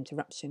work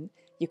interruption,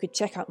 you could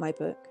check out my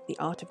book, The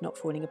Art of Not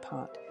Falling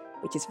Apart,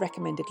 which is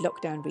recommended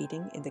lockdown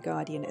reading in The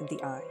Guardian and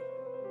The Eye.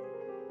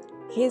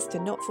 Here's to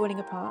not falling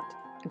apart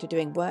and to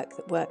doing work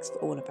that works for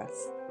all of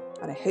us.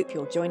 And I hope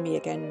you'll join me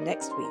again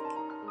next week.